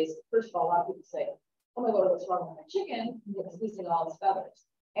this phase, first of all, a lot of people say, oh my God, what's wrong with my chicken? It's losing all its feathers.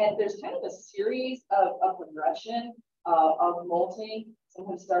 And there's kind of a series of progression of molting.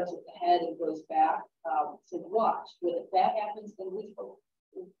 Sometimes starts with the head and goes back. So watch. When that happens, then we go.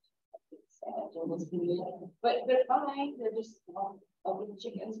 But they're fine. They're just the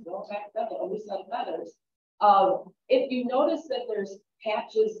chickens go back up. They always have feathers. If you notice that there's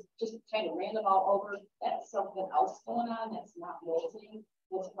patches just kind of random all over, that's something else going on. That's not molting.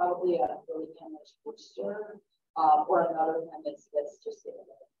 That's probably a really kind of rooster or another one that's just getting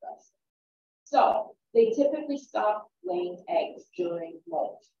stressed. So they typically stop laying eggs during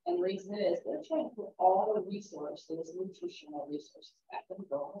molt. And the reason is they're trying to put all the resources, nutritional resources, back in the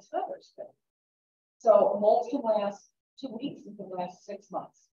girl's feathers. So molt can last 2 weeks, it can last 6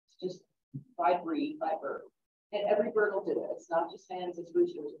 months. It's just by breed, by bird. And every bird will do it. It's not just hens, it's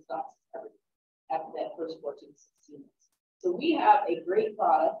roosters, it's ducks, everything after that first 14 to 16 months. So we have a great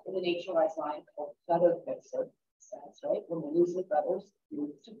product in the Nature-Wise line called Feather Fixer. That's right. When we lose the feathers, we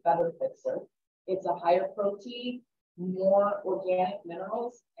use to Feather Fixer. It's a higher protein, more organic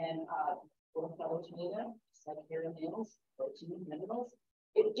minerals, and feathers in them, just like hair and nails, protein and minerals.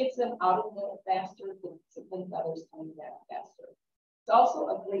 It gets them out of the faster, than feathers coming back faster. It's also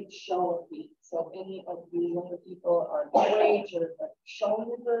a great show feed. So any of you younger people are age or showing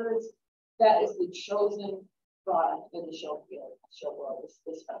the birds, that is the chosen product in the show field. Show world is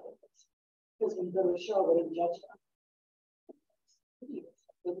Feather Fixer. Because when you go to a show, they don't judge them.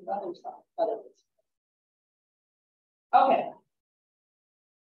 With the feathers on, Feather Fixer. Okay.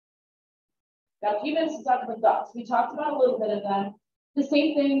 Got a few minutes to talk about ducks. We talked about a little bit of them. The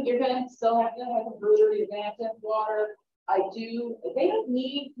same thing, you're going to still have to have a brooder, you're going to have water. They don't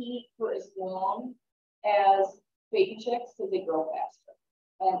need heat for as long as baby chicks because they grow faster.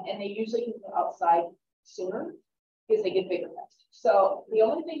 And they usually can go outside sooner because they get bigger faster. So the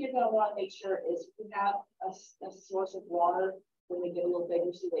only thing you're going to want to make sure is you have a source of water when they get a little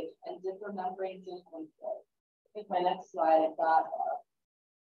bigger so they can dip their membranes in and flow. I think my next slide I've got.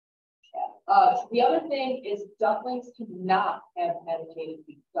 The other thing is ducklings cannot have medicated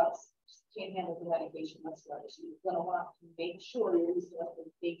feed. Ducks can't handle the medication whatsoever. So you're going to want to make sure you're using them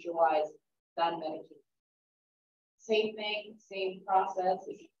Nature-Wise, non-medicated. Same thing, same process.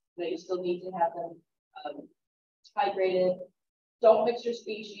 You still need to have them hydrated. Don't mix your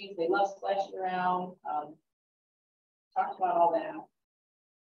species. They love splashing around. Talked about all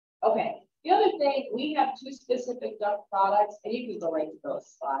that. Okay. The other thing, we have 2 specific duck products, and you can go right to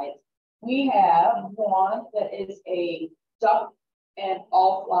those slides. We have one that is a duck and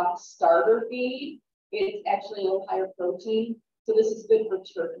all flock starter feed. It's actually a little higher protein. So this is good for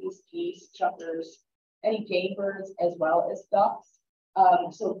turkeys, geese, chuckers, any game birds, as well as ducks.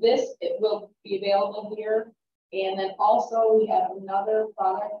 So it will be available here. And then also we have another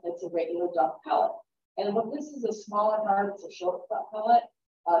product that's a regular duck pellet. And what this is a smaller part, it's a short pellet,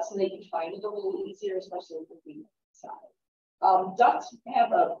 so they can find it a little easier, especially if they're being inside. Ducks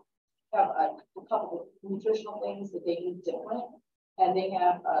have a couple of nutritional things that they need different, and they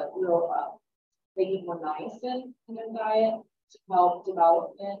have they need more niacin in their diet to help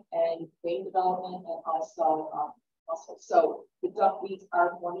development and brain development, and also so the duck feeds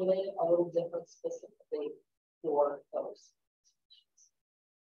are formulated a little different specifically for those.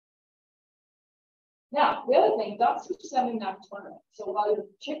 Now, the other thing, ducks are semi-nocturnal. So while your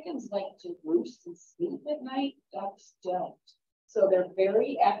chickens like to roost and sleep at night, ducks don't. So they're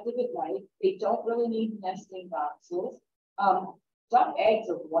very active at night. They don't really need nesting boxes. Duck eggs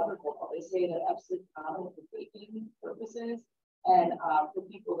are wonderful. They say they're absolutely common for baking purposes. And for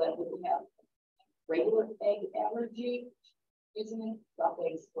people that really have regular egg allergy, isn't it? Duck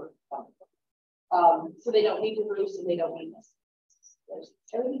eggs work wonderful. So they don't need to roost and they don't need nesting boxes. There's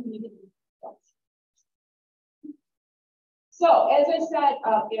everything needed in ducks. So as I said,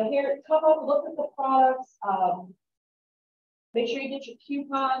 here, come up, look at the products. Make sure you get your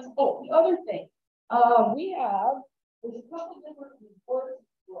coupons. Oh, the other thing, there's a couple different rewards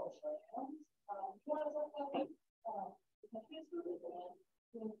programs. You want to look at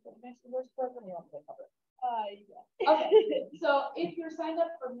Okay, so if you're signed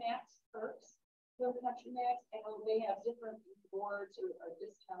up for Max Perks, for CountryMax, and they have different rewards or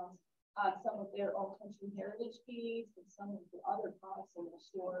discounts on some of their own country heritage feeds and some of the other products in the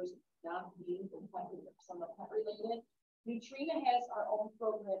stores, non-beef and some of pet related. Nutrina has our own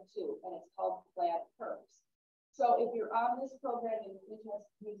program too, and it's called Plaid Perks. So if you're on this program and you're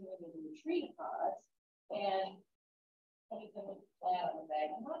interested in using any of the Nutrina products, and anything with Plaid on the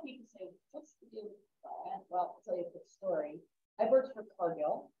bag, a lot of people say, what's the deal with Plaid? Well, I'll tell you a quick story. I worked for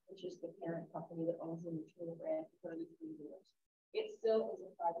Cargill, which is the parent company that owns the Nutrina brand for 33 years. It still is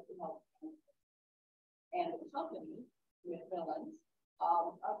a privately held company. And the company, Macmillan's,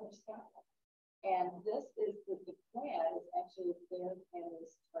 are from Scotland. And this is the Plaid is actually their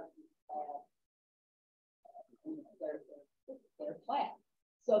canvas turkey Plaid. Their Plaid.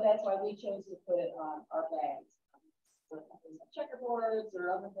 So that's why we chose to put it on our bags. For companies like checkerboards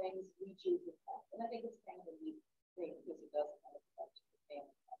or other things, we choose the Plaid. And I think it's kind of a neat thing because it doesn't have affect the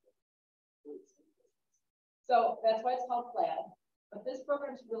family. So that's why it's called Plaid. But this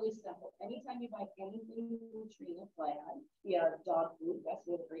program is really simple. Anytime you buy anything Nutrina Plaid, via dog food, that's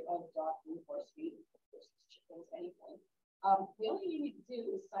we have a great line of dog food, horse feed, chickens, anything. The only thing you need to do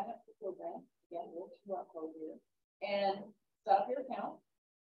is sign up for the program. Again, we'll QR code here and set up your account.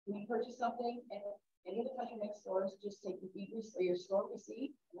 When you purchase something at any of the CountryMax stores, just take your store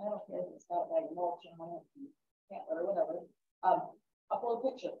receipt, and I don't care if it's got like mulch and or whatever. Upload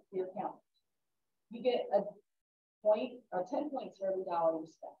a picture for your account. You get a point or 10 points for every dollar you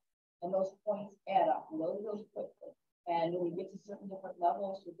spend. And those points add up really, really quickly. And when you get to certain different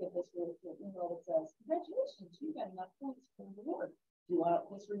levels, you get this really cool email that says, congratulations, you got enough points for the reward. Do you want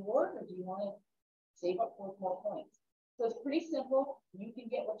this reward or do you want to save up for more points? So it's pretty simple. You can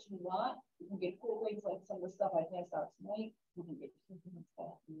get what you want. You can get cool things like some of the stuff I passed out tonight. You can get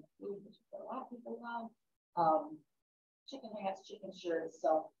stuff in the food, which a lot of people love. Chicken hats, chicken shirts.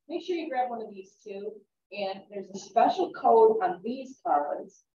 So make sure you grab one of these too. And there's a special code on these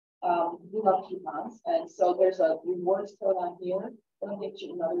cards. We love coupons. And so there's a rewards code on here. That'll get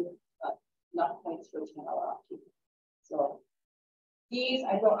you another enough points for a $10 off coupon. So these,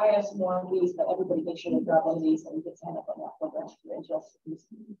 I have some more of these, but everybody make sure they grab one of these and you can sign up on that program if you're interested in these.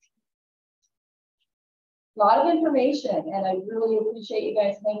 A lot of information, and I really appreciate you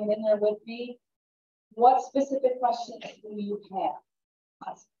guys hanging in there with me. What specific questions do you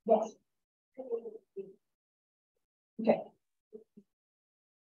have? Yes. Okay.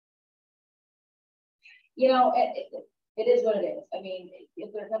 You know, it is what it is. I mean,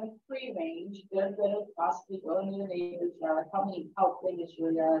 if they're coming free range, they're going to possibly go into your neighbor's yard. How big is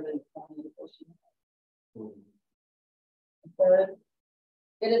your yard and how many fish you have? Third,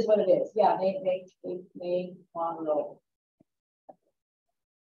 it is what it is. Yeah, they want to roll.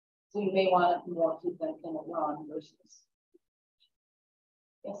 So you may want to more keep them in a run versus.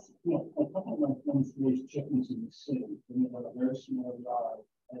 Yes. Yeah, I think when there's chickens in the city, when you have a very small yard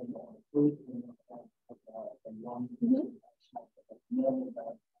and fruit and one.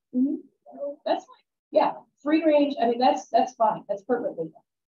 That's fine. Yeah, free range. I mean, that's fine. That's perfectly fine.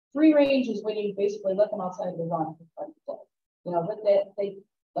 Free range is when you basically let them outside and run. You know, but they,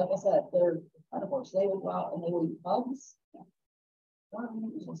 like I said, they're carnivores. They would go out and they would eat bugs,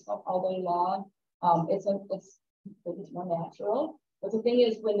 worms and stuff all day long. It's more natural. But the thing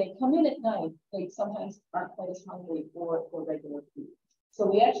is, when they come in at night, they sometimes aren't quite as hungry for regular food. So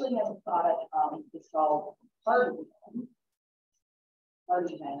we actually have a product. It's called Cargill.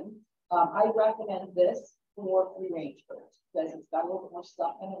 I recommend this for free range birds because it's got a little bit more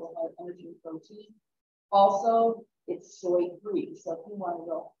stuff in it, a little more energy and protein. Also, it's soy free. So if you want to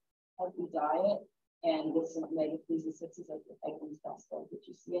go healthy diet and with some omega-3s and 6s like the eggs best stuff that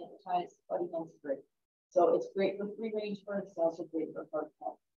you see advertised, Buddy Health's great. So it's great for free range birds. It's also great for herd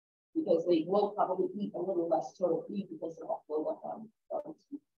health because they will probably eat a little less total feed because they're all full of bugs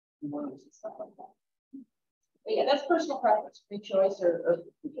and worms and stuff like that. But yeah, that's personal preference, free choice or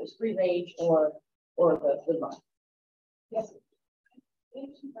just free range or the run. Yes.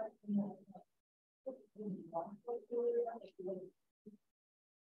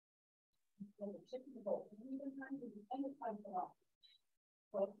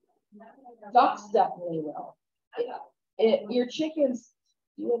 Ducks definitely will. Your chickens,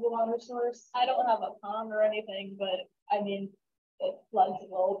 do you have a water source? I don't have a pond or anything, but I mean, it floods a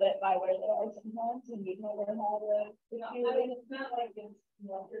little bit by where they are sometimes, and we've never had a. I mean, it's not like it's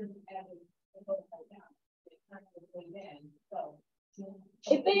so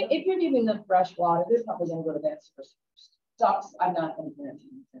if you're giving them fresh water, they're probably going to go to that source first. Ducks, I'm not going to guarantee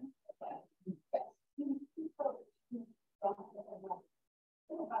anything.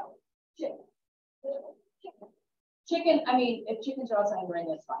 Chicken, I mean, if chickens are outside and rain,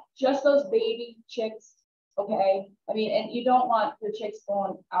 that's fine. Just those baby chicks, okay? I mean, and you don't want your chicks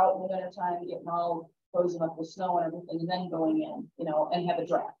going out in the wintertime, getting all frozen up with snow and everything, and then going in, you know, and have a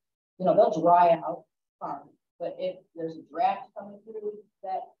draft. You know, they'll dry out fine. But if there's a draft coming through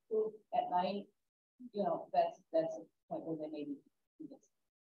that poop at night, you know, that's a point where they maybe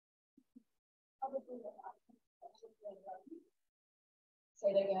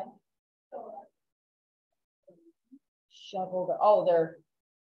say that again. Shovel. Oh, they're.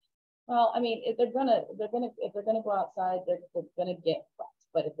 Well, I mean, if they're gonna go outside, they're gonna get wet.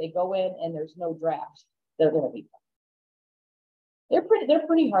 But if they go in and there's no draft, they're gonna be wet. They're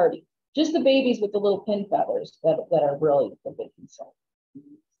pretty hardy. Just the babies with the little pin feathers that are really the big concern.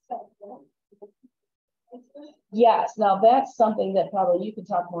 Yes, now that's something that probably you can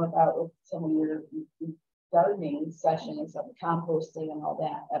talk more about with some of your gardening sessions of composting and all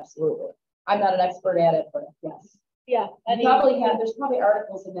that. Absolutely. I'm not an expert at it, but yes. Yeah. There's probably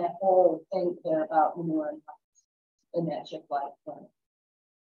articles in that whole thing there about manure in that chick life.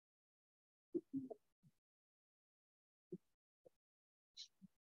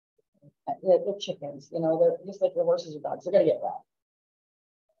 The chickens, you know, they're just like the horses or dogs. They're gonna get wet.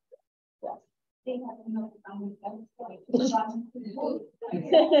 Yeah.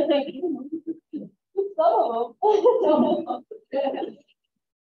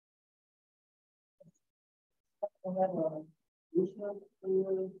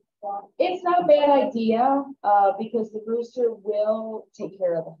 It's not a bad idea because the rooster will take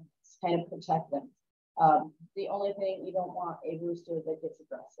care of the hens, kind of protect them. The only thing you don't want a rooster that gets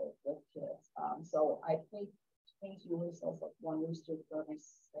aggressive with kids. So I think you always says like one rooster for every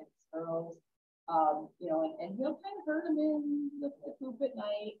 6 girls. You know, and he'll kind of herd them in the coop at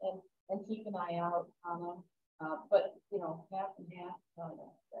night and keep an eye out on them. But you know, half and half,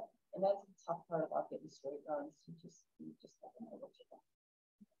 and that's the tough part about getting straight runs. You just have to know what you got.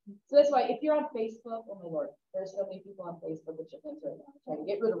 So that's why if you're on Facebook, oh my Lord, there's so many people on Facebook with chickens right now trying to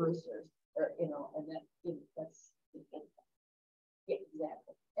get rid of roosters, or you know, and that's yeah,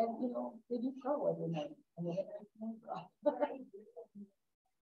 exactly. And you know, they do trouble every night. I mean,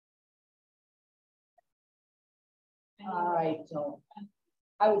 I don't.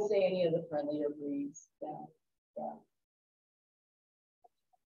 I would say any of the friendlier breeds. Yeah.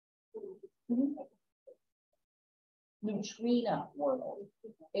 Neutrina World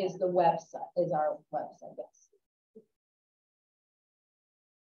is the website, is our website, yes.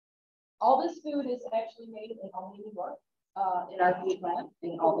 All this food is actually made in Albany, New York, in our food plant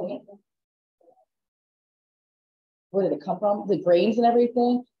in Albany. Where did it come from? The grains and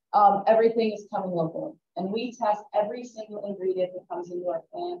everything? Everything is coming locally. And we test every single ingredient that comes into our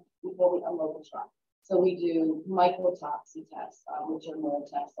plant before we unload the truck. So we do mycotoxin tests, which are mold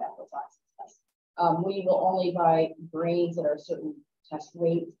tests, aflatoxin tests. We will only buy grains that are a certain test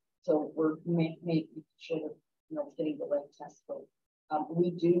weight. So we're making sure that, you know, getting the right test weight.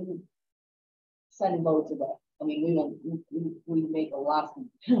 We do send loads away. I mean, we make a lot of them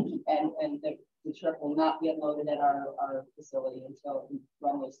and the trip will not be unloaded at our facility until we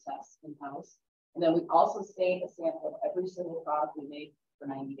run those tests in-house. And then we also save a sample of every single product we make for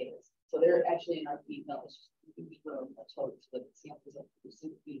 90 days. So they're actually in our feed mill. It's just a huge room, a totes with samples of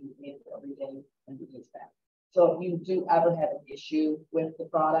soup feed we made for every day and we use back. So if you do ever have an issue with the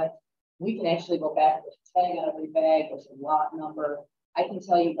product, we can actually go back with a tag on every bag, there's a lot number. I can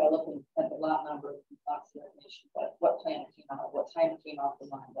tell you by looking at the lot number, box information, but what plant it came out, what time it came off the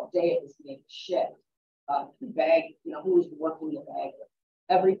line, what day it was being shipped, the bag, you know, who was working the bag.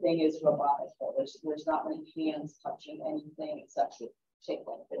 Everything is robotic. So there's not many hands touching anything except to take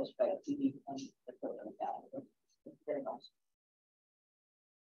one finished bag of TV and put it in the cabinet. It's very much.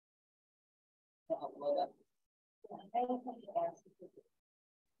 I'll load up. I don't want to ask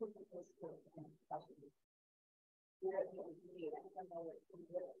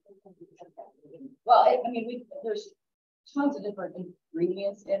well, I mean, there's tons of different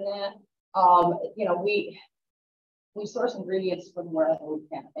ingredients in that. You know, we source ingredients from wherever we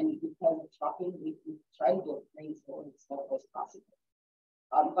can, and because of trucking, we try to do it graceful and as simple as possible.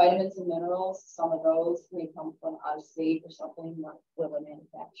 Vitamins and minerals, some of those may come from out of state or something where they're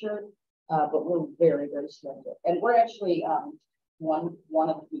manufactured, but we're very, very strict. And we're actually one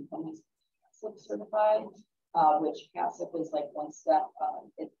of the few companies certified, which CASIP is like one step.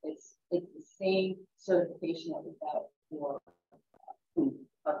 It's the same certification that we have for food,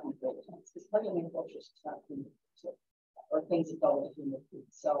 our food grades. It's part of manufacturer is not food, or things that go with human food.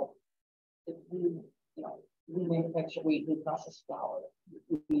 So if we manufacture, we process flour,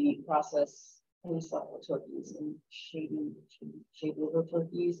 we process honeysuckle turkeys and shade liver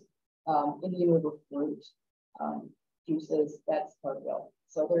turkeys, Indian river fruit, juices, that's Cargill.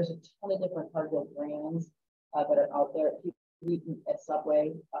 So there's a ton of different Cargill brands that are out there. If you eat at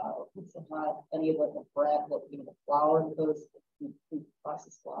Subway, Pizza Hut, any of the bread, the flour, those we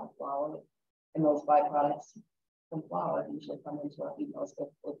process flour, and those byproducts from flour usually come into our feed mills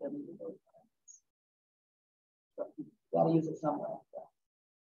with their meat. So you gotta use it somewhere.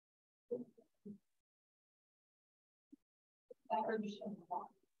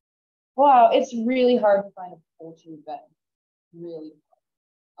 Wow, it's really hard to find a poultry vet. Really.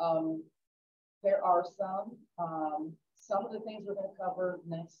 There are some of the things we're going to cover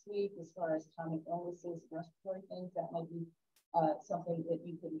next week as far as common illnesses, respiratory things that might be something that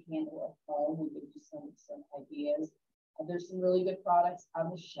you can handle at home. We give you some ideas. There's some really good products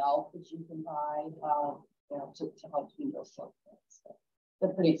on the shelf that you can buy, you know, to help you those sort of things. So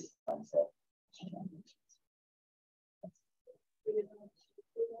they're pretty expensive.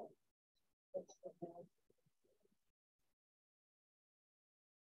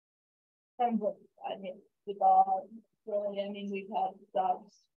 I mean, the dog, really, I mean, we've had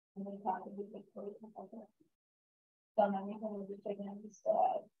dogs and we've had done anything with the chickens.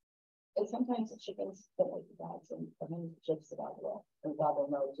 And sometimes the chickens don't like the dogs, and sometimes the chicks about well, and rather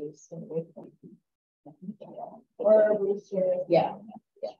know to stay away from them. Or a rooster. Yeah. Yeah.